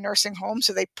going into a nursing home.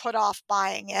 So they put off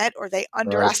buying it, or they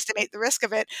underestimate the risk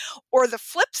of it. Or the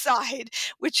flip side,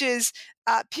 which is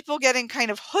people getting kind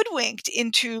of hoodwinked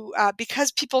into,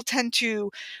 because people tend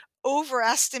to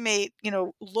overestimate,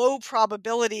 low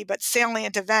probability but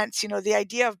salient events. The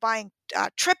idea of buying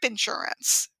trip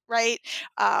insurance, right?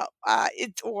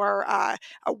 Or a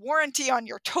warranty on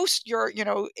your your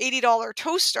 $80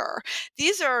 toaster.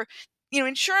 These are,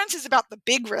 insurance is about the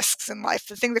big risks in life,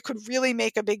 the thing that could really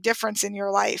make a big difference in your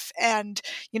life. And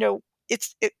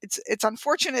it's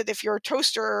unfortunate if your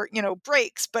toaster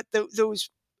breaks, but those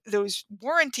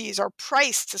warranties are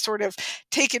priced to sort of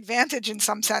take advantage in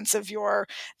some sense of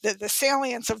the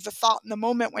salience of the thought in the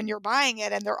moment when you're buying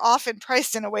it, and they're often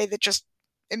priced in a way that just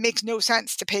it makes no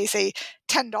sense to pay, say,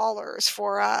 $10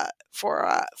 for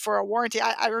a warranty.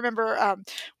 I remember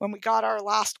when we got our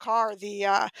last car,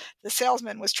 the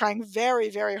salesman was trying very,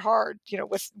 very hard,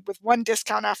 with one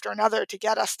discount after another to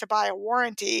get us to buy a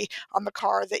warranty on the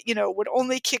car that would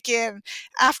only kick in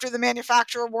after the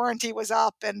manufacturer warranty was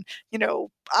up, and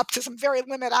up to some very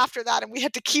limit after that. And we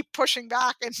had to keep pushing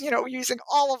back and using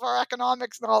all of our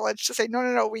economics knowledge to say,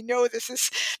 no, we know this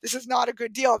is not a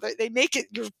good deal. They make it,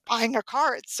 you're buying a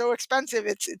car, it's so expensive,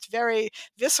 it's very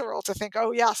visceral to think,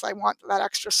 oh yes, I want that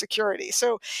extra security.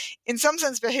 So in some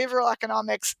sense, behavioral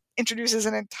economics introduces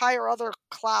an entire other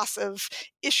class of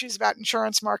issues about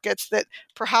insurance markets that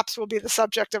perhaps will be the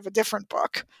subject of a different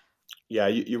book. Yeah,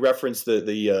 you referenced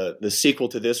the sequel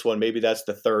to this one. Maybe that's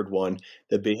the third one,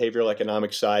 the behavioral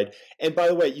economics side. And by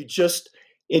the way, you just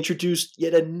introduced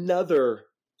yet another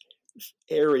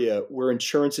area where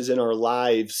insurance is in our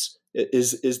lives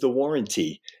is the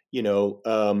warranty.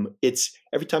 It's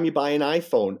every time you buy an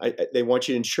iPhone, they want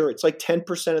you to insure. It's like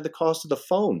 10% of the cost of the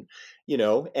phone.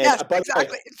 And yes,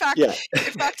 exactly.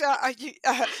 In fact,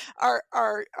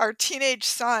 our teenage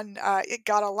son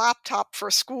got a laptop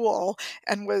for school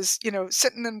and was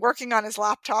sitting and working on his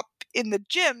laptop in the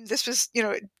gym. This was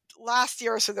last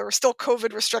year, so there were still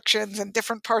COVID restrictions and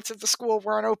different parts of the school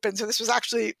weren't open. So this was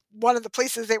actually one of the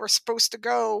places they were supposed to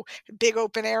go, big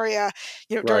open area,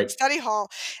 during study hall.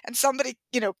 And somebody,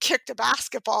 kicked a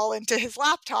basketball into his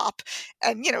laptop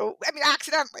and,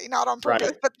 accidentally, not on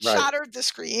purpose, but shattered the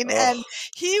screen. Oh. And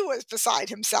he was beside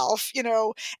himself,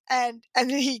 and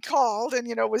he called and,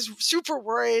 was super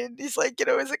worried. He's like,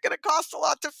 is it going to cost a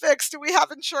lot to fix? Do we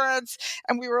have insurance?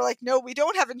 And we were like, no, we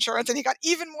don't have insurance. And he got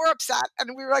even more upset.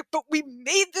 And we were like, but we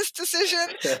made this decision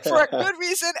for a good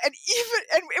reason, and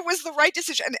it was the right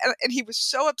decision. And he was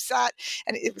so upset,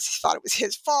 and he thought it was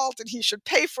his fault, and he should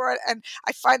pay for it. And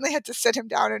I finally had to sit him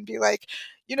down and be like,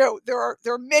 there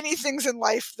are many things in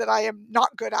life that I am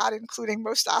not good at, including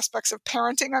most aspects of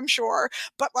parenting, I'm sure.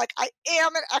 But like, I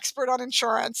am an expert on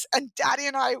insurance, and Daddy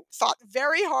and I thought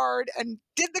very hard and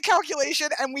did the calculation,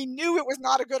 and we knew it was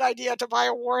not a good idea to buy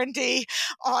a warranty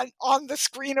on the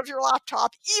screen of your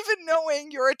laptop, even knowing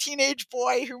you're a teenage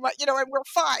boy who might, and we're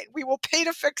fine. We will pay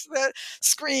to fix the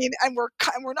screen, and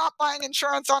we're not buying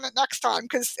insurance on it next time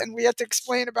and we had to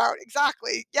explain about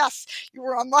exactly, yes, you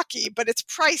were unlucky, but it's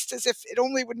priced as if it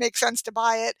only would make sense to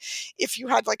buy it if you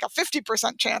had like a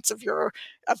 50% chance of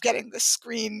getting the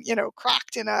screen,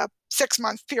 cracked in a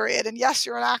 6-month period. And yes,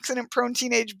 you're an accident-prone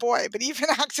teenage boy, but even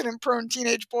accident-prone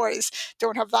teenage boys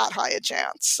don't have that high a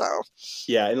chance. So,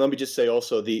 yeah, and let me just say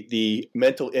also the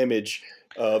mental image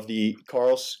of the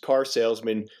car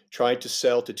salesman trying to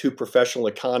sell to two professional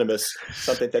economists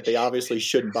something that they obviously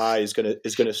shouldn't buy is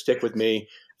gonna stick with me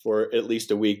for at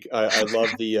least a week. I love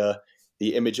the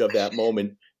image of that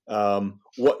moment.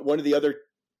 One of the other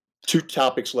two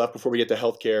topics left before we get to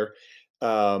healthcare.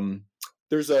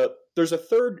 There's a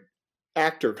third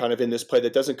actor kind of in this play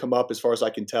that doesn't come up as far as I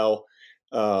can tell,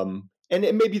 and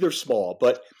maybe they're small,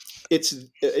 but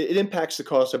it impacts the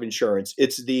cost of insurance.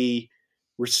 It's the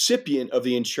recipient of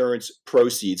the insurance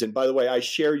proceeds. And by the way, I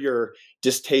share your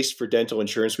distaste for dental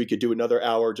insurance. We could do another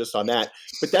hour just on that,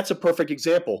 but that's a perfect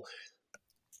example.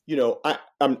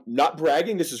 I'm not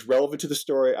bragging. This is relevant to the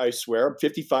story. I swear. I'm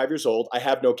 55 years old. I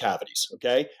have no cavities.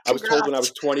 Okay. I was told when I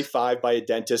was 25 by a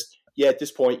dentist, yeah, at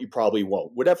this point you probably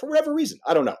won't. For whatever reason.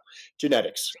 I don't know.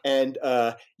 Genetics. And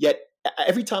yet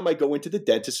every time I go into the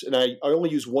dentist, and I only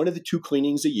use one of the two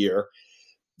cleanings a year,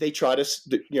 they try to,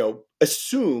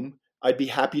 assume I'd be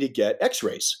happy to get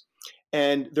x-rays.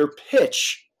 And their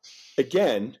pitch,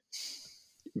 again,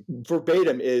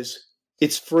 verbatim is,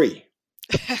 it's free.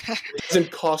 It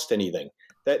doesn't cost anything.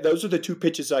 Those are the two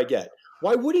pitches I get.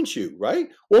 Why wouldn't you, right?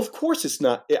 Well, of course it's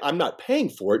not. I'm not paying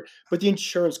for it, but the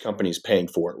insurance company is paying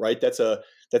for it, right? That's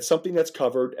something that's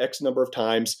covered X number of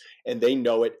times, and they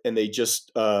know it, and they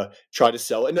just try to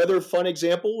sell. Another fun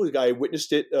example, I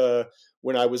witnessed it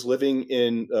when I was living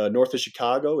in north of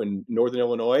Chicago in northern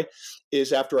Illinois,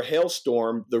 is after a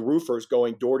hailstorm, the roofers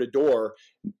going door to door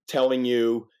telling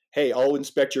you, hey, I'll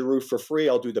inspect your roof for free.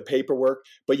 I'll do the paperwork,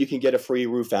 but you can get a free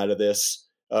roof out of this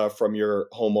from your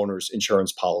homeowner's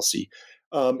insurance policy.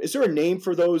 Is there a name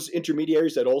for those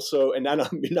intermediaries that also, and I'm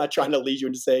not trying to lead you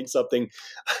into saying something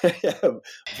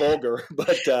vulgar,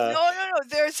 but no.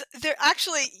 There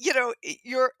actually,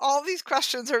 all these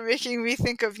questions are making me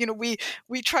think of,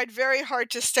 we tried very hard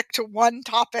to stick to one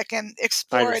topic and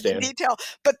explore it in detail,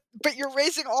 but you're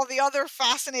raising all the other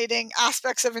fascinating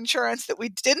aspects of insurance that we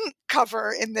didn't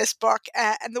cover in this book.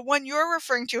 And the one you're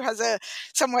referring to has a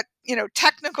somewhat,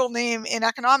 technical name in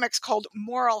economics called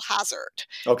moral hazard.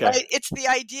 Okay. Right? It's the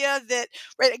idea that,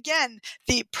 right, again,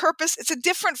 the purpose, it's a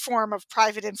different form of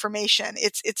private information.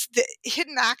 It's the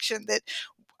hidden action that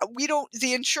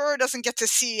the insurer doesn't get to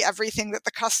see everything that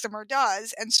the customer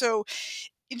does. And so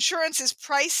insurance is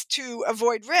priced to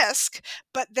avoid risk,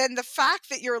 but then the fact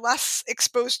that you're less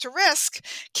exposed to risk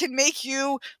can make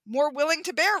you more willing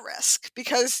to bear risk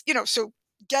because, so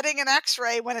getting an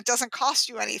x-ray when it doesn't cost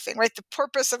you anything, right? The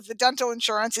purpose of the dental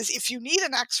insurance is if you need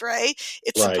an x-ray,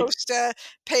 it's right. supposed to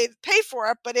pay for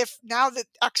it. But if now that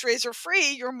x-rays are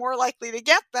free, you're more likely to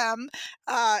get them,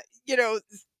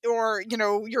 or you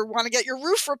want to get your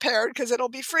roof repaired because it'll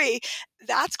be free.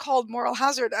 That's called moral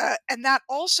hazard, and that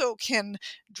also can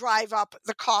drive up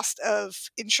the cost of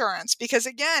insurance because,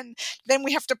 again, then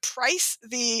we have to price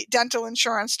the dental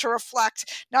insurance to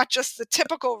reflect not just the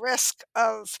typical risk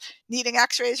of needing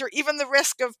x-rays or even the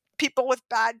risk of people with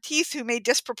bad teeth who may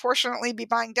disproportionately be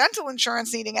buying dental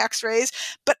insurance needing x-rays,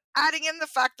 but adding in the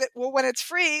fact that, well, when it's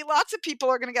free, lots of people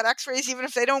are going to get x-rays even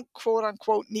if they don't quote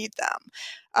unquote need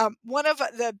them. One of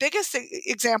the biggest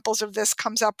examples of this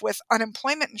comes up with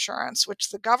unemployment insurance, which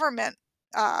the government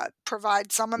provide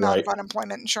some amount right. of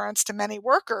unemployment insurance to many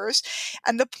workers.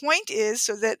 And the point is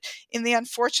so that in the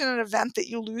unfortunate event that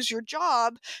you lose your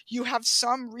job, you have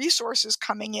some resources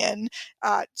coming in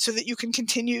so that you can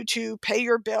continue to pay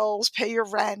your bills, pay your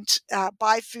rent,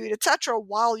 buy food, etc.,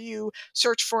 while you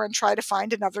search for and try to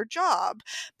find another job.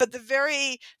 But the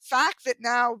very fact that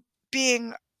now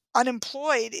being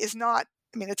unemployed is not,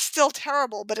 it's still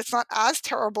terrible, but it's not as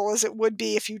terrible as it would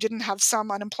be if you didn't have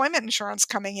some unemployment insurance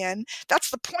coming in.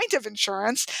 That's the point of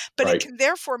insurance, but right. It can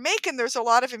therefore make, and there's a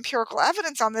lot of empirical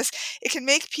evidence on this, it can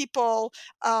make people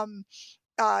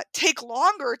take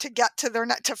longer to get to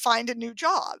to find a new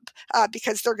job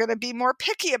because they're going to be more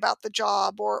picky about the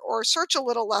job or search a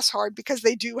little less hard because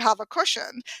they do have a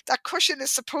cushion. That cushion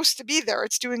is supposed to be there.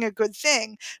 It's doing a good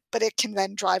thing, but it can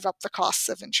then drive up the costs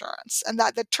of insurance. And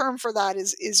that the term for that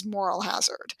is moral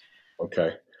hazard.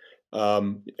 Okay.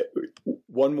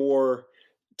 One more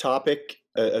topic.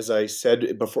 As I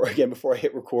said before I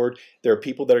hit record, there are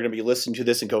people that are going to be listening to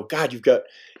this and go, God, you've got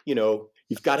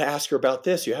to ask her about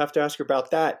this. You have to ask her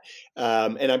about that.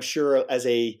 And I'm sure as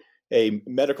a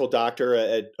medical doctor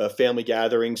at a family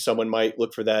gathering, someone might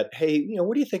look for that. Hey,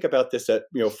 what do you think about this? That,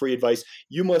 free advice.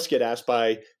 You must get asked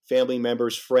by family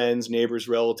members, friends, neighbors,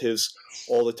 relatives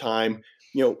all the time.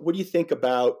 What do you think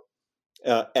about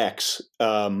X?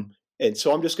 And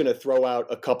so I'm just going to throw out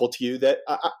a couple to you that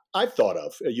I've thought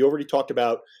of. You already talked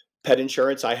about pet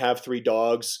insurance. I have 3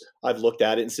 dogs. I've looked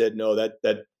at it and said, no, that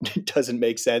doesn't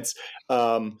make sense.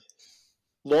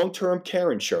 Long-term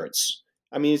care insurance.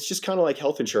 I mean, it's just kind of like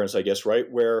health insurance, I guess, right?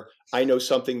 Where I know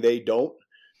something they don't.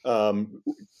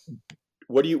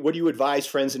 What do you advise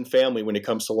friends and family when it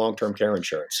comes to long-term care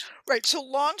insurance? Right. So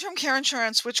long-term care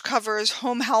insurance, which covers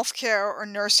home health care or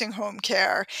nursing home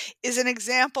care, is an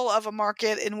example of a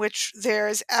market in which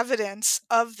there's evidence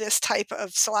of this type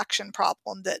of selection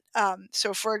problem.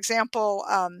 So, for example,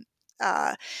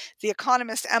 the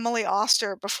economist Emily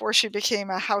Oster, before she became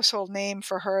a household name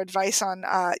for her advice on,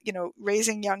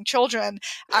 raising young children,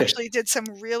 actually did some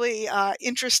really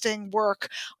interesting work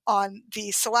on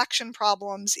the selection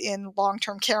problems in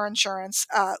long-term care insurance,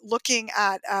 looking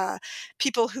at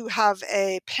people who have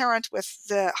a parent with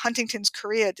the Huntington's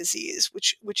chorea disease,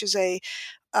 which is a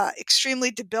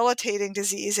extremely debilitating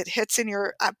disease. It hits in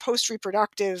your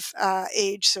post-reproductive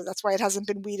age, so that's why it hasn't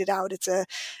been weeded out. It's a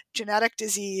genetic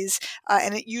disease,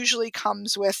 and it usually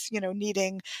comes with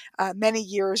needing many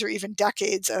years or even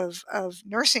decades of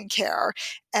nursing care.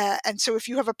 And so if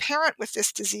you have a parent with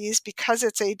this disease, because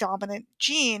it's a dominant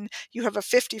gene, you have a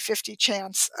 50-50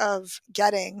 chance of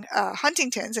getting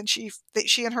Huntington's. And she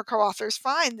and her co-authors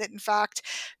find that, in fact,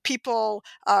 people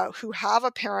who have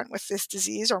a parent with this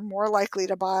disease are more likely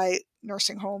to buy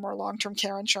nursing home or long-term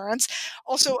care insurance.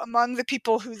 Also, among the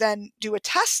people who then do a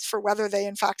test for whether they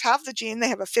in fact have the gene, they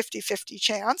have a 50-50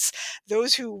 chance.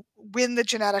 Those who win the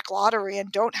genetic lottery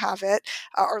and don't have it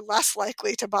are less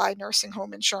likely to buy nursing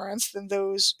home insurance than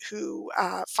those who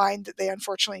find that they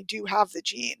unfortunately do have the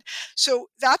gene. So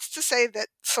that's to say that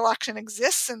selection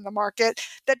exists in the market.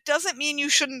 That doesn't mean you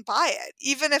shouldn't buy it,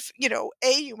 even if,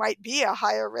 you might be a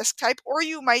higher risk type, or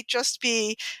you might just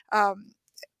be a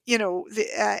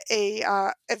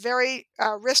very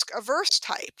risk-averse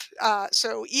type.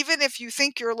 So even if you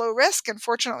think you're low risk and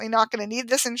fortunately not going to need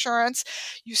this insurance,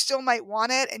 you still might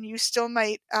want it, and you still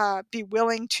might be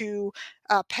willing to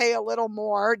pay a little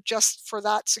more just for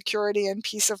that security and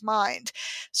peace of mind.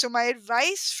 So my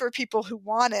advice for people who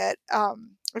want it,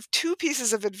 I have 2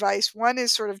 pieces of advice. One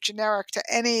is sort of generic to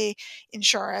any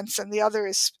insurance, and the other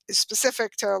is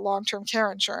specific to long-term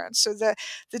care insurance. So the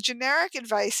generic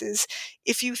advice is,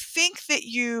 if you think that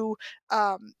you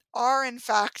are in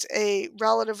fact a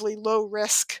relatively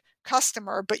low-risk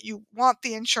customer, but you want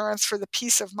the insurance for the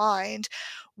peace of mind,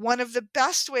 one of the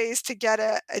best ways to get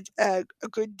a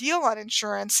good deal on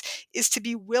insurance is to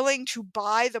be willing to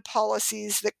buy the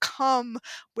policies that come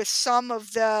with some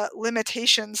of the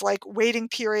limitations, like waiting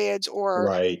periods or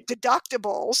Right.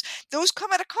 deductibles. Those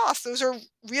come at a cost. Those are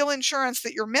real insurance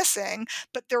that you're missing,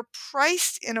 but they're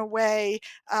priced in a way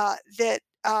that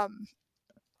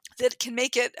can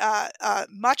make it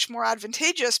much more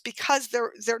advantageous, because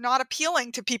they're not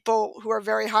appealing to people who are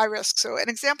very high risk. So an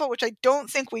example, which I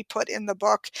don't think we put in the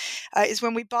book, is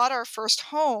when we bought our first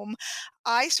home.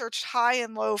 I searched high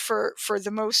and low for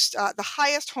the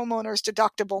highest homeowners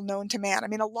deductible known to man. I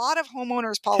mean, a lot of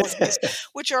homeowners policies,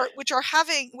 which are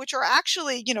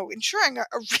actually insuring a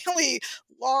really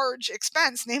large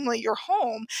expense, namely your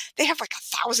home, they have like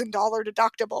 $1,000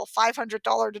 deductible,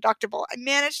 $500 deductible. I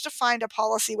managed to find a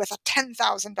policy with a $10,000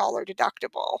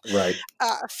 deductible. Right.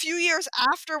 A few years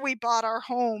after we bought our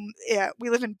home, we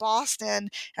live in Boston,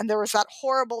 and there was that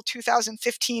horrible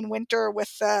 2015 winter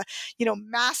with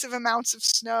massive amounts of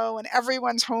snow, and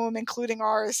everyone's home, including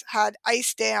ours, had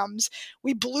ice dams.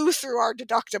 We blew through our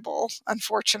deductible,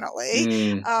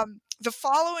 unfortunately. The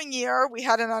following year, we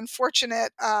had an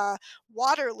unfortunate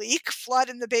water leak, flood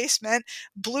in the basement,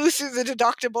 blew through the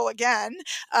deductible again,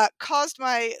 caused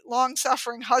my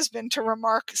long-suffering husband to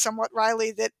remark somewhat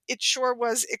wryly that it sure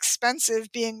was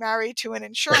expensive being married to an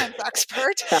insurance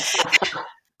expert.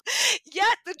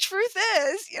 Yet the truth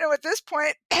is, at this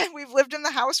point, we've lived in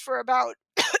the house for about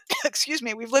excuse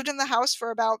me, we've lived in the house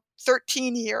for about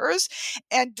 13 years.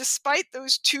 And despite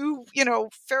those two,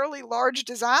 fairly large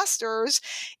disasters,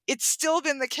 it's still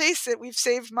been the case that we've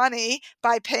saved money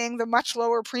by paying the much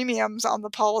lower premiums on the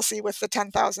policy with the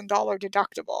 $10,000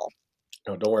 deductible.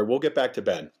 No, don't worry. We'll get back to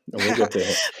Ben. And we'll get to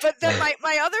him. But then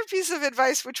my other piece of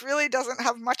advice, which really doesn't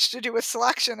have much to do with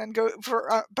selection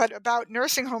but about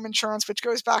nursing home insurance, which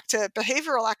goes back to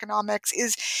behavioral economics,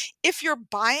 is if you're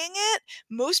buying it,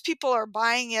 most people are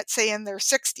buying it, say, in their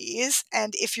 60s.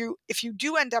 And if you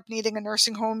do end up needing a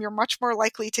nursing home, you're much more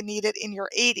likely to need it in your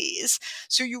 80s.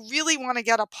 So you really want to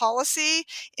get a policy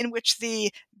in which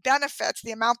the benefits,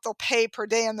 the amount they'll pay per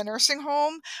day in the nursing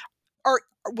home,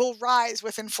 will rise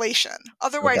with inflation.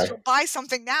 Otherwise, you'll buy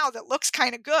something now that looks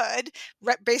kind of good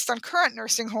based on current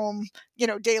nursing home,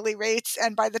 daily rates,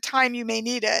 and by the time you may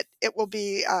need it, it will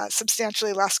be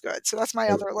substantially less good. So that's my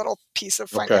other little piece of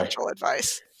financial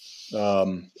advice.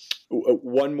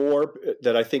 One more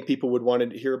that I think people would want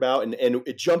to hear about, and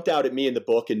it jumped out at me in the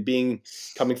book, and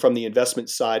coming from the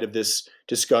investment side of this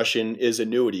discussion, is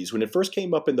annuities. When it first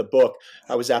came up in the book,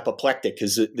 I was apoplectic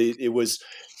because it was,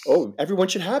 everyone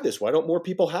should have this. Why don't more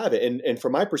people have it? And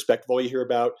from my perspective, all you hear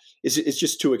about is it's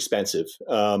just too expensive.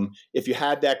 If you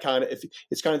had that if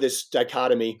it's kind of this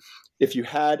dichotomy, if you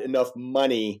had enough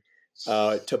money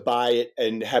to buy it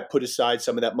and have put aside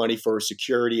some of that money for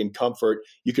security and comfort,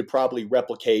 you could probably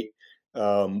replicate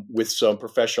with some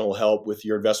professional help with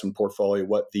your investment portfolio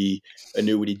what the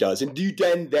annuity does. And do you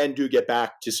then get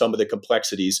back to some of the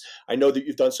complexities? I know that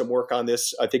you've done some work on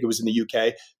this. I think it was in the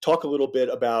UK. Talk a little bit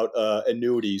about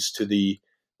annuities to the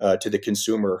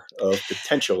consumer of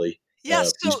potentially.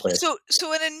 Yes.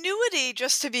 So an annuity,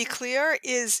 just to be clear,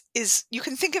 is you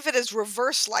can think of it as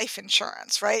reverse life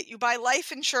insurance, right? You buy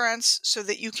life insurance so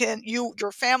that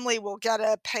your family will get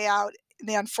a payout in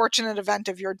the unfortunate event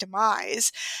of your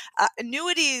demise.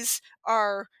 Annuities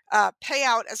are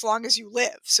payout as long as you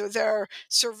live. So they're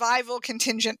survival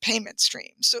contingent payment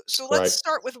streams. So let's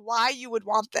start with why you would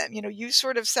want them. You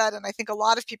sort of said, and I think a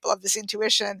lot of people have this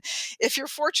intuition, if you're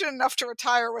fortunate enough to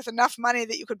retire with enough money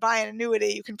that you could buy an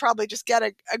annuity, you can probably just get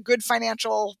a good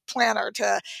financial planner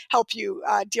to help you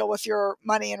deal with your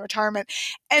money in retirement.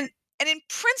 And in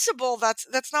principle,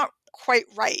 that's not quite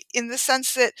right, in the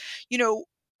sense that,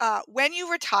 when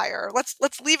you retire,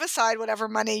 let's leave aside whatever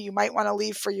money you might want to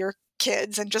leave for your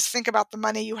kids and just think about the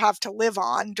money you have to live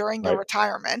on during your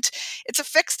retirement. It's a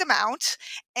fixed amount.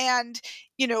 And,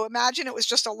 imagine it was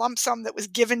just a lump sum that was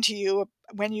given to you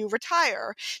when you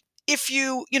retire. If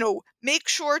you, make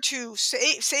sure to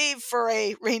save for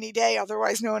a rainy day,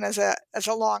 otherwise known as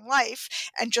a long life,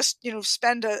 and just,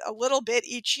 spend a little bit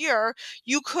each year,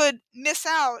 you could miss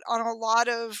out on a lot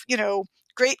of,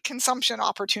 great consumption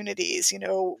opportunities,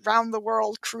 round the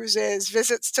world cruises,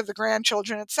 visits to the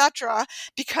grandchildren, etc.,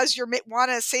 because you want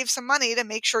to save some money to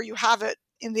make sure you have it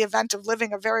in the event of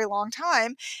living a very long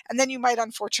time. And then you might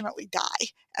unfortunately die.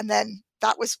 And then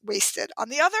that was wasted. On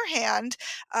the other hand,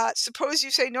 suppose you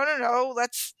say, no,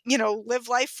 let's, live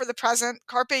life for the present,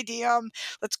 carpe diem,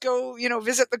 let's go,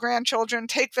 visit the grandchildren,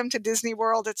 take them to Disney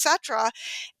World, etc.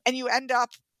 And you end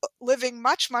up living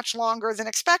much, much longer than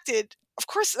expected. Of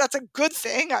course, that's a good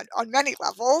thing on many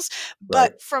levels,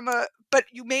 but but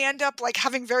you may end up like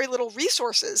having very little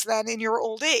resources then in your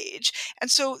old age. And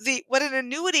so what an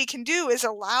annuity can do is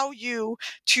allow you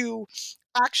to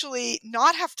actually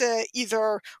not have to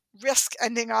either risk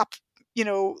ending up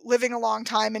living a long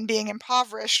time and being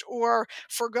impoverished, or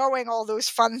foregoing all those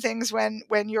fun things when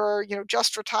you're,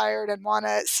 just retired and want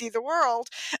to see the world,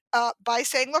 by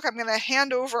saying, look, I'm going to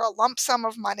hand over a lump sum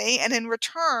of money, and in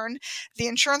return, the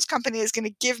insurance company is going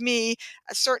to give me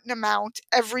a certain amount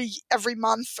every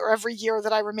month or every year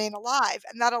that I remain alive.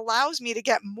 And that allows me to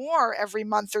get more every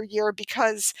month or year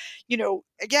because,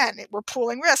 again, we're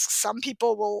pooling risks. Some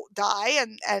people will die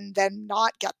and then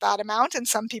not get that amount, and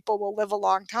some people will live a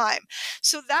long time.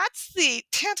 So that's the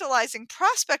tantalizing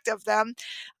prospect of them.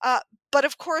 But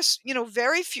of course,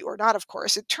 very few, or not of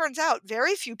course, it turns out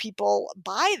very few people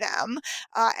buy them.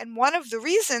 And one of the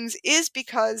reasons is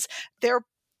because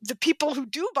the people who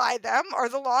do buy them are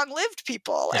the long-lived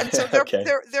people, and so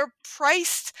they're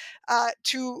priced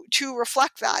to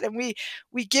reflect that. And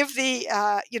we give the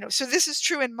so this is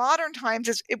true in modern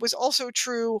times. It was also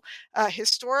true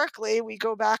historically. We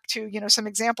go back to some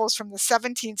examples from the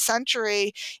 17th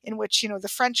century in which the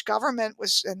French government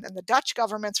and the Dutch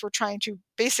governments were trying to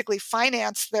basically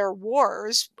finance their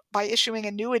wars by issuing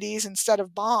annuities instead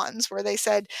of bonds, where they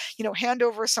said, hand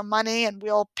over some money and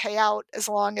we'll pay out as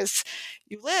long as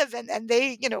you live. And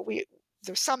they,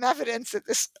 there's some evidence that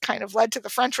this kind of led to the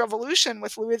French Revolution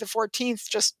with Louis XIV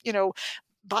just,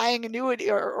 buying annuity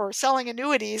or selling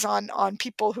annuities on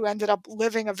people who ended up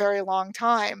living a very long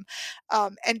time.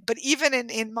 But even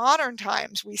in modern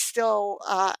times, we still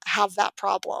have that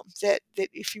problem that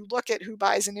if you look at who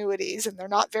buys annuities, and there are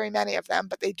not very many of them,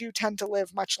 but they do tend to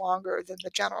live much longer than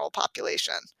the general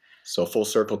population. So full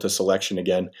circle to selection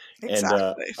again. And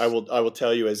Exactly. I will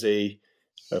tell you, as a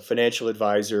financial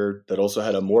advisor that also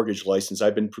had a mortgage license,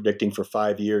 I've been predicting for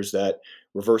 5 years that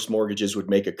reverse mortgages would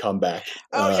make a comeback.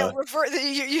 Oh yeah,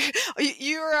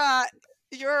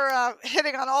 you're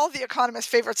hitting on all the economists'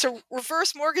 favorites. So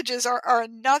reverse mortgages are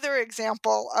another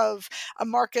example of a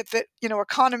market that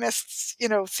economists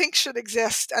think should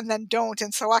exist and then don't,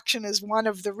 and selection is one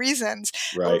of the reasons.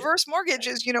 A Right. reverse mortgage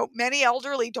is many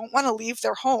elderly don't want to leave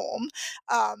their home,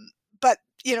 but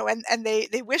and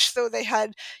they wish though they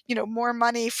had more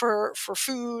money for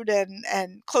food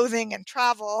and clothing and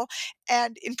travel,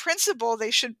 and in principle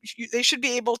they should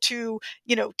be able to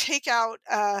take out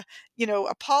a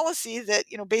policy that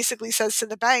basically says to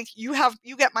the bank, you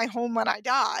get my home when I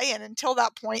die, and until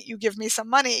that point you give me some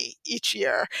money each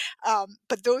year.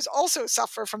 But those also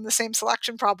suffer from the same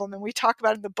selection problem, and we talk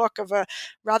about in the book of a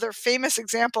rather famous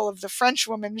example of the French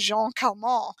woman Jeanne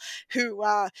Calment, who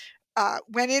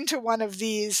went into one of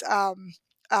these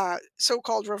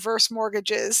so-called reverse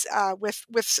mortgages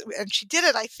and she did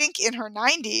it, I think, in her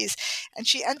 90s, and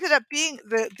she ended up being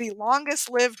the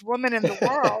longest lived woman in the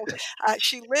world.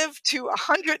 She lived to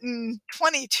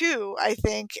 122, I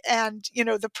think, and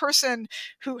the person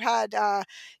who had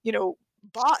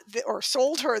bought or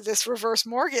sold her this reverse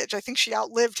mortgage, I think she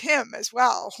outlived him as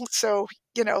well. So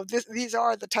these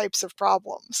are the types of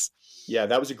problems. Yeah,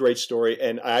 that was a great story,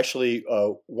 and I actually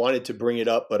wanted to bring it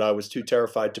up, but I was too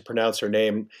terrified to pronounce her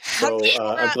name. So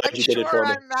I'm glad you did it for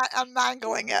me. I'm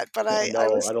mangling it, but I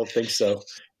No, I don't think so.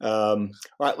 All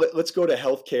right, let's go to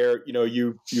healthcare.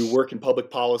 You work in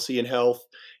public policy and health.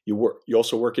 You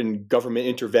also work in government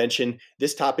intervention.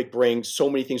 This topic brings so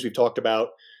many things we've talked about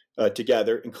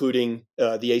together, including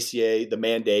the ACA, the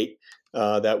mandate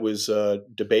that was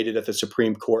debated at the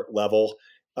Supreme Court level.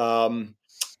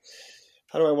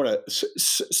 How do I want to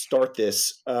start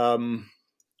this?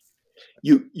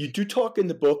 You do talk in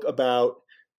the book about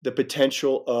the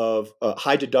potential of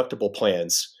high deductible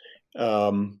plans.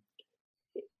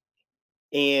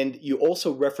 And you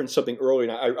also referenced something earlier,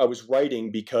 and I was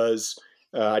writing because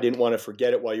I didn't want to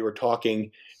forget it while you were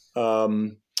talking,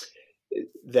 that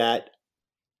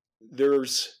there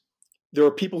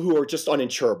are people who are just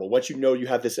uninsurable. Once you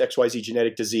have this XYZ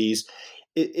genetic disease,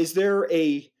 is there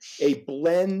a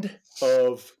blend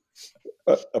of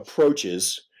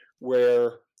approaches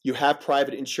where you have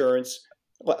private insurance,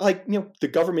 like the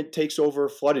government takes over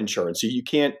flood insurance, so you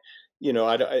can't,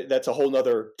 that's a whole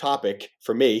nother topic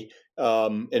for me,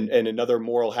 and another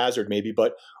moral hazard maybe.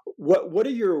 But what are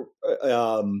your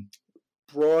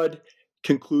broad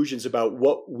conclusions about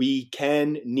what we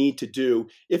need to do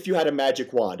if you had a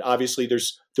magic wand? Obviously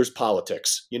there's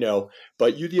politics,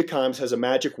 but you, the economist, has a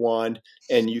magic wand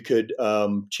and you could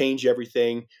change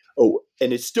everything.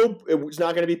 And it was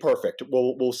not going to be perfect.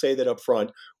 We'll say that up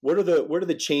front. What are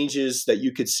the changes that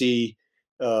you could see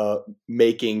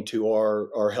making to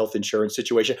our health insurance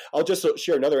situation? I'll just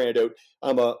share another anecdote.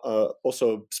 I'm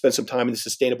also spent some time in the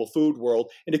sustainable food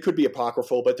world, and it could be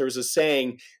apocryphal, but there's a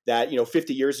saying that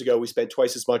 50 years ago we spent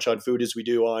twice as much on food as we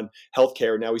do on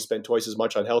healthcare. Now we spend twice as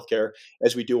much on healthcare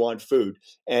as we do on food,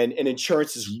 and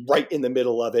insurance is right in the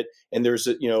middle of it. And there's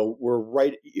we're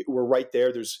right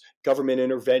there. There's government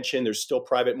intervention. There's still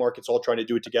private markets all trying to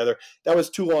do it together. That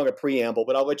was too long a preamble,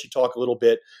 but I'll let you talk a little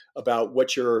bit about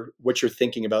what you're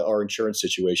thinking about our insurance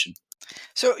situation.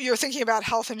 So you're thinking about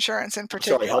health insurance in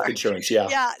particular. Sorry, health insurance. Yeah.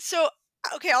 Yeah. So,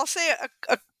 okay, I'll say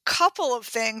a couple of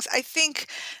things. I think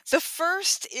the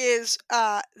first is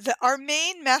our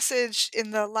main message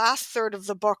in the last third of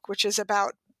the book, which is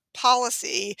about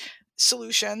policy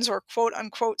solutions or quote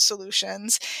unquote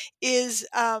solutions, is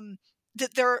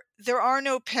that there are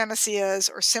no panaceas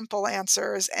or simple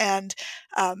answers, and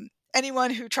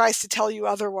anyone who tries to tell you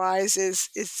otherwise is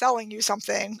selling you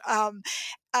something.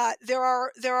 There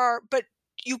are, but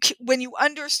when you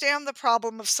understand the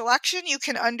problem of selection, you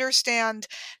can understand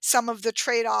some of the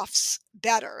trade-offs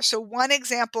better. So one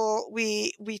example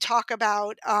we talk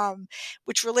about,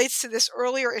 which relates to this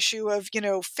earlier issue of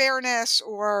fairness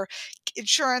or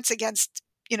insurance against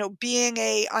being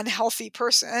a unhealthy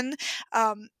person.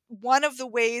 One of the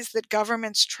ways that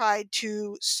governments tried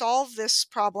to solve this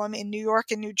problem in New York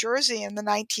and New Jersey in the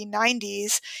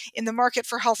 1990s in the market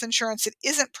for health insurance that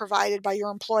isn't provided by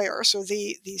your employer, so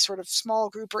the sort of small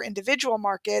group or individual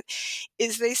market,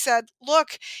 is they said,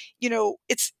 look,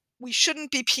 we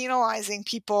shouldn't be penalizing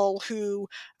people who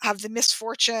have the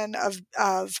misfortune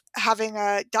of having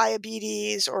a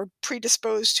diabetes or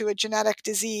predisposed to a genetic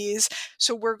disease.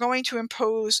 So we're going to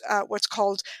impose what's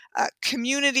called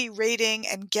community rating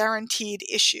and guaranteed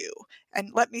issue.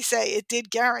 And let me say, it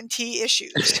did guarantee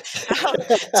issues.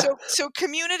 So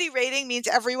community rating means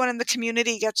everyone in the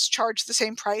community gets charged the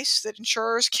same price, that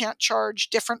insurers can't charge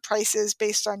different prices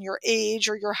based on your age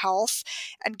or your health.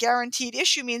 And guaranteed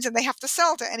issue means, and they have to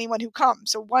sell to anyone who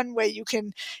comes. So one way you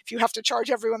can, if you have to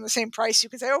charge everyone the same price, you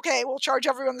can say, okay, we'll charge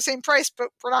everyone the same price, but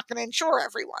we're not going to insure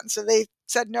everyone. So they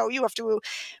said, no, you have to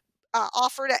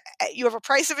you have a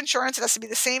price of insurance. It has to be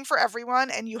the same for everyone,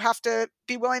 and you have to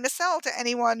be willing to sell to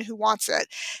anyone who wants it.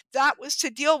 That was to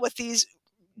deal with these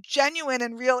genuine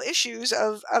and real issues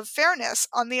of fairness.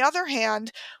 On the other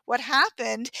hand, what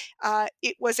happened,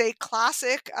 it was a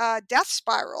classic death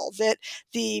spiral that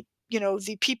the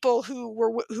people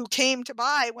who came to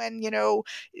buy when,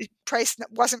 price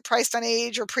wasn't priced on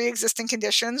age or pre-existing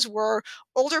conditions were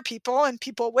older people and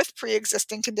people with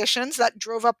pre-existing conditions. That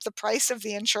drove up the price of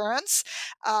the insurance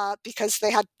because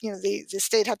they had, the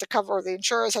state had to cover, or the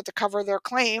insurers had to cover their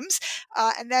claims.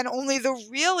 And then only the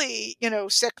really,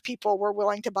 sick people were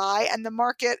willing to buy, and the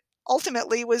market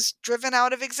ultimately was driven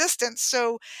out of existence.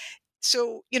 So,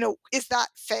 is that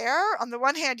fair? On the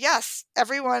one hand, yes,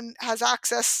 everyone has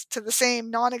access to the same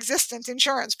non-existent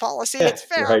insurance policy. It's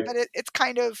fair, Right. but it's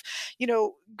kind of,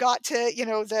 got to,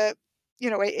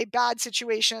 a bad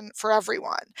situation for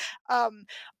everyone. On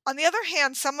the other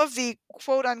hand, some of the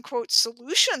quote unquote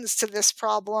solutions to this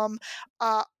problem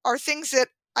are things that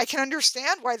I can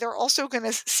understand why they're also going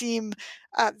to seem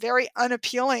very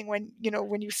unappealing when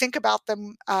you think about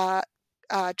them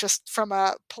just from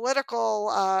a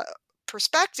political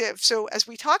perspective. So as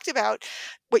we talked about,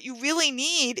 what you really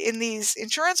need in these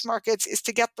insurance markets is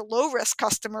to get the low risk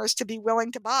customers to be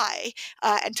willing to buy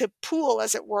and to pool,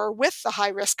 as it were, with the high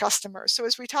risk customers. So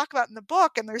as we talk about in the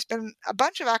book, and there's been a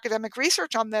bunch of academic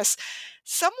research on this,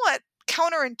 somewhat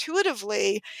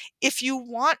counterintuitively, if you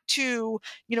want to,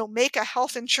 make a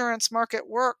health insurance market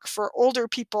work for older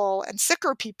people and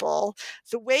sicker people,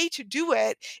 the way to do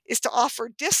it is to offer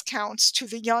discounts to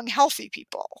the young, healthy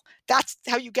people. That's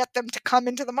how you get them to come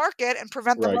into the market and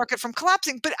prevent the Right. market from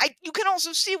collapsing. But you can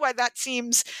also see why that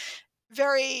seems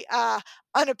very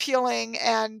unappealing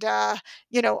and,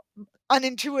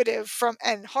 unintuitive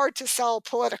and hard to sell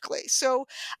politically. So,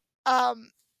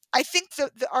 I think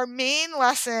our main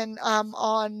lesson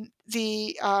on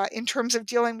the in terms of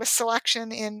dealing with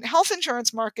selection in health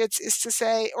insurance markets is to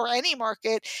say, or any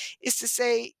market, is to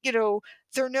say,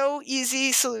 there are no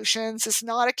easy solutions. It's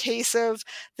not a case of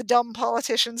the dumb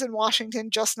politicians in Washington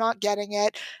just not getting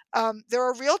it. There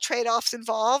are real trade-offs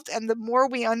involved, and the more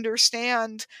we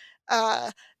understand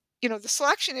the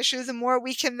selection issue, the more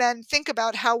we can then think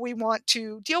about how we want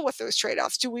to deal with those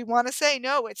trade-offs. Do we want to say,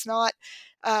 no, it's not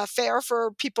fair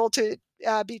for people to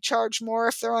be charged more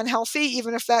if they're unhealthy,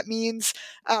 even if that means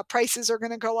prices are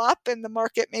going to go up and the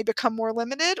market may become more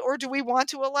limited? Or do we want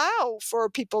to allow for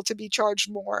people to be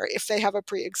charged more if they have a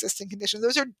pre-existing condition?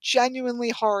 Those are genuinely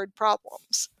hard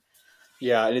problems.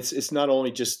 Yeah, and it's not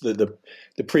only just the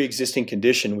pre-existing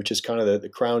condition, which is kind of the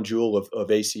crown jewel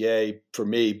of ACA for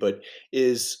me, but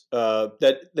is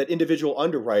that individual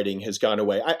underwriting has gone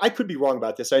away. I could be wrong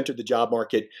about this. I entered the job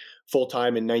market full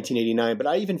time in 1989, but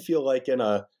I even feel like in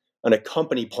a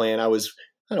company plan, I was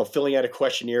filling out a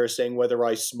questionnaire saying whether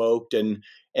I smoked and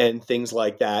things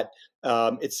like that.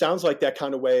 It sounds like that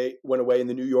kind of went away in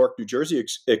the New York, New Jersey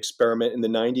experiment in the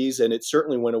 90s, and it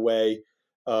certainly went away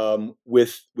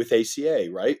with ACA,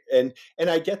 right? And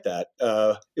I get that.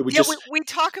 It would we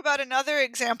talk about another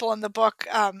example in the book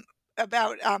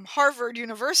about Harvard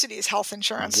University's health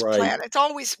insurance plan. It's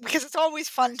always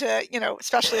fun to,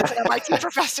 especially as an MIT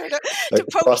professor, to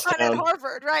poke fun at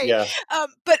Harvard, right? Yeah.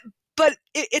 But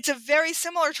it's a very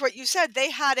similar to what you said.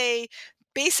 They had a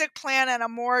basic plan and a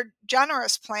more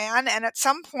generous plan, and at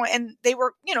some point, and they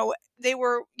were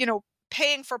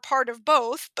paying for part of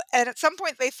both. And at some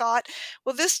point they thought,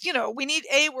 well, this, we need,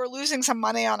 A, we're losing some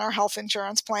money on our health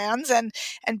insurance plans, and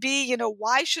B,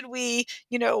 why should we,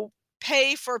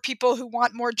 pay for people who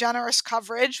want more generous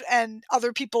coverage and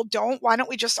other people don't? Why don't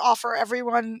we just offer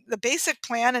everyone the basic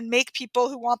plan and make people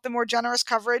who want the more generous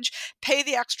coverage pay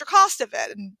the extra cost of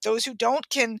it? And those who don't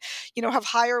can, have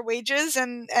higher wages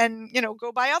and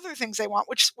go buy other things they want,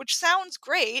 which sounds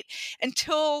great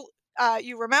until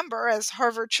you remember, as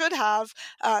Harvard should have,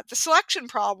 the selection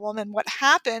problem. And what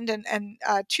happened, and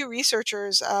two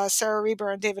researchers, Sarah Reber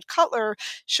and David Cutler,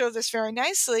 show this very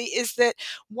nicely, is that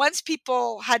once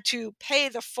people had to pay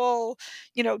the full,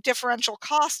 differential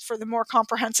cost for the more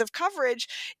comprehensive coverage,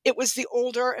 it was the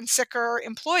older and sicker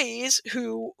employees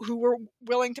who were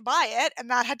willing to buy it, and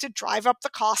that had to drive up the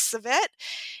costs of it.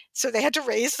 So they had to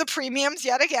raise the premiums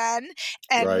yet again.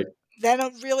 And Right. then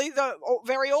really the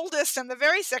very oldest and the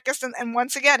very sickest. And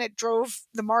once again, it drove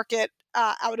the market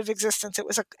out of existence. It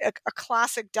was a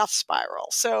classic death spiral.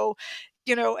 So,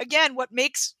 again, what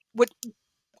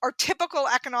are typical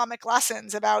economic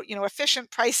lessons about,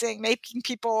 efficient pricing, making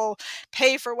people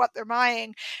pay for what they're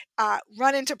buying,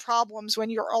 run into problems when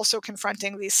you're also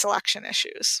confronting these selection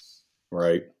issues.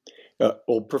 Right.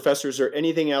 Well, Professor, is there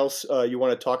anything else you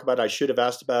want to talk about? I should have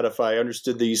asked about if I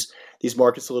understood these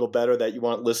markets a little better that you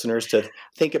want listeners to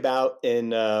think about in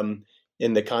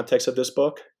the context of this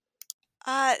book.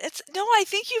 I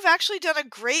think you've actually done a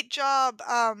great job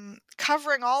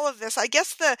covering all of this. I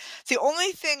guess the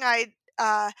only thing I'd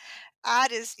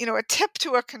add is, a tip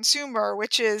to a consumer,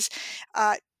 which is,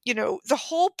 the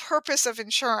whole purpose of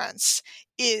insurance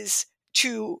is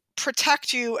to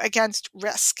protect you against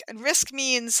risk. And risk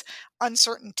means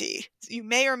uncertainty. You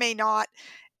may or may not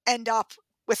end up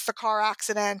with the car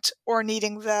accident or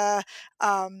needing the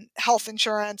health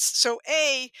insurance. So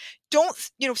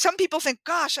some people think,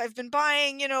 gosh, I've been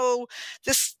buying,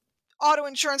 this auto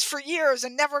insurance for years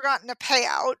and never gotten a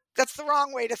payout. That's the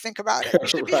wrong way to think about it. You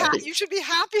should be Right. you should be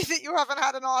happy that you haven't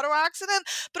had an auto accident,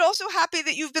 but also happy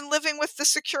that you've been living with the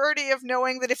security of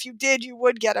knowing that if you did, you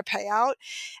would get a payout.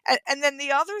 And then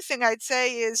the other thing I'd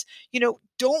say is,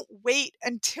 don't wait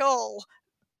until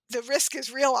the risk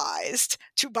is realized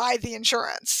to buy the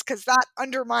insurance, because that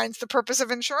undermines the purpose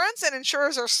of insurance, and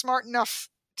insurers are smart enough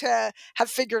to have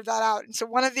figured that out. And so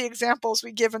one of the examples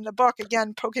we give in the book,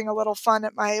 again, poking a little fun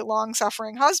at my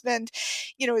long-suffering husband,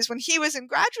 is when he was in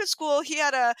graduate school, he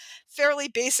had a fairly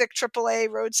basic AAA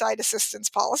roadside assistance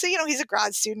policy. He's a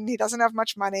grad student. He doesn't have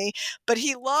much money, but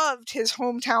he loved his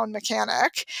hometown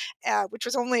mechanic, which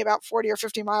was only about 40 or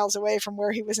 50 miles away from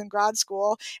where he was in grad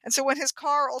school. And so when his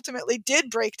car ultimately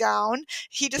did break down,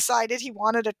 he decided he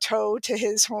wanted a tow to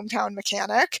his hometown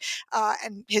mechanic,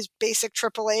 and his basic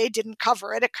AAA didn't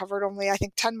cover it. It covered only, I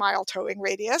think, 10-mile towing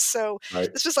radius. So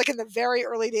Right. this was like in the very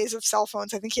early days of cell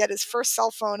phones. I think he had his first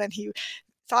cell phone, and he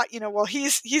thought, well,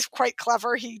 he's quite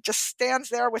clever. He just stands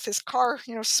there with his car,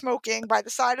 smoking by the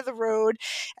side of the road,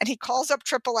 and he calls up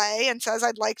AAA and says,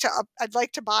 I'd like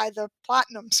to buy the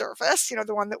Platinum service,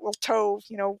 the one that will tow,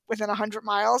 within 100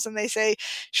 miles. And they say,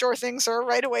 sure thing, sir,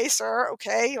 right away, sir.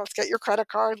 Okay, let's get your credit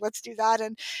card. Let's do that.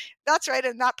 And that's right.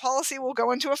 And that policy will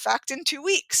go into effect in 2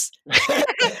 weeks.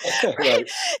 Right.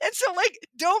 And so,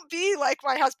 don't be like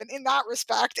my husband in that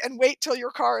respect and wait till your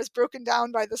car is broken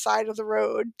down by the side of the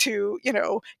road to,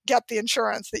 get the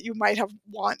insurance that you might have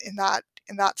want in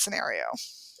that scenario.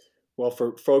 Well,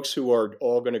 for folks who are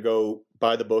all going to go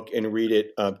buy the book and read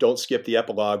it, don't skip the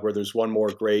epilogue where there's one more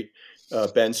great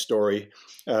Ben story.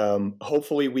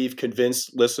 Hopefully we've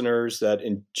convinced listeners that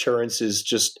insurance is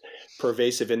just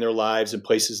pervasive in their lives in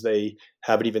places they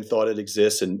haven't even thought it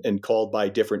exists, and called by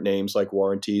different names like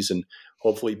warranties. And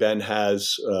hopefully Ben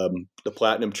has the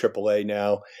Platinum AAA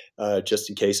now, just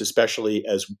in case, especially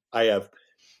as I have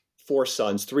 4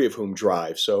 sons, 3 of whom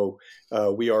drive. So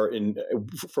we are in,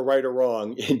 for right or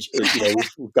wrong,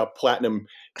 we've got Platinum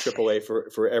AAA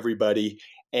for everybody.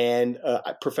 And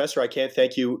Professor, I can't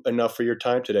thank you enough for your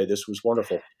time today. This was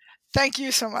wonderful. Thank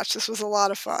you so much. This was a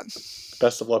lot of fun.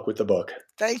 Best of luck with the book.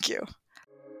 Thank you.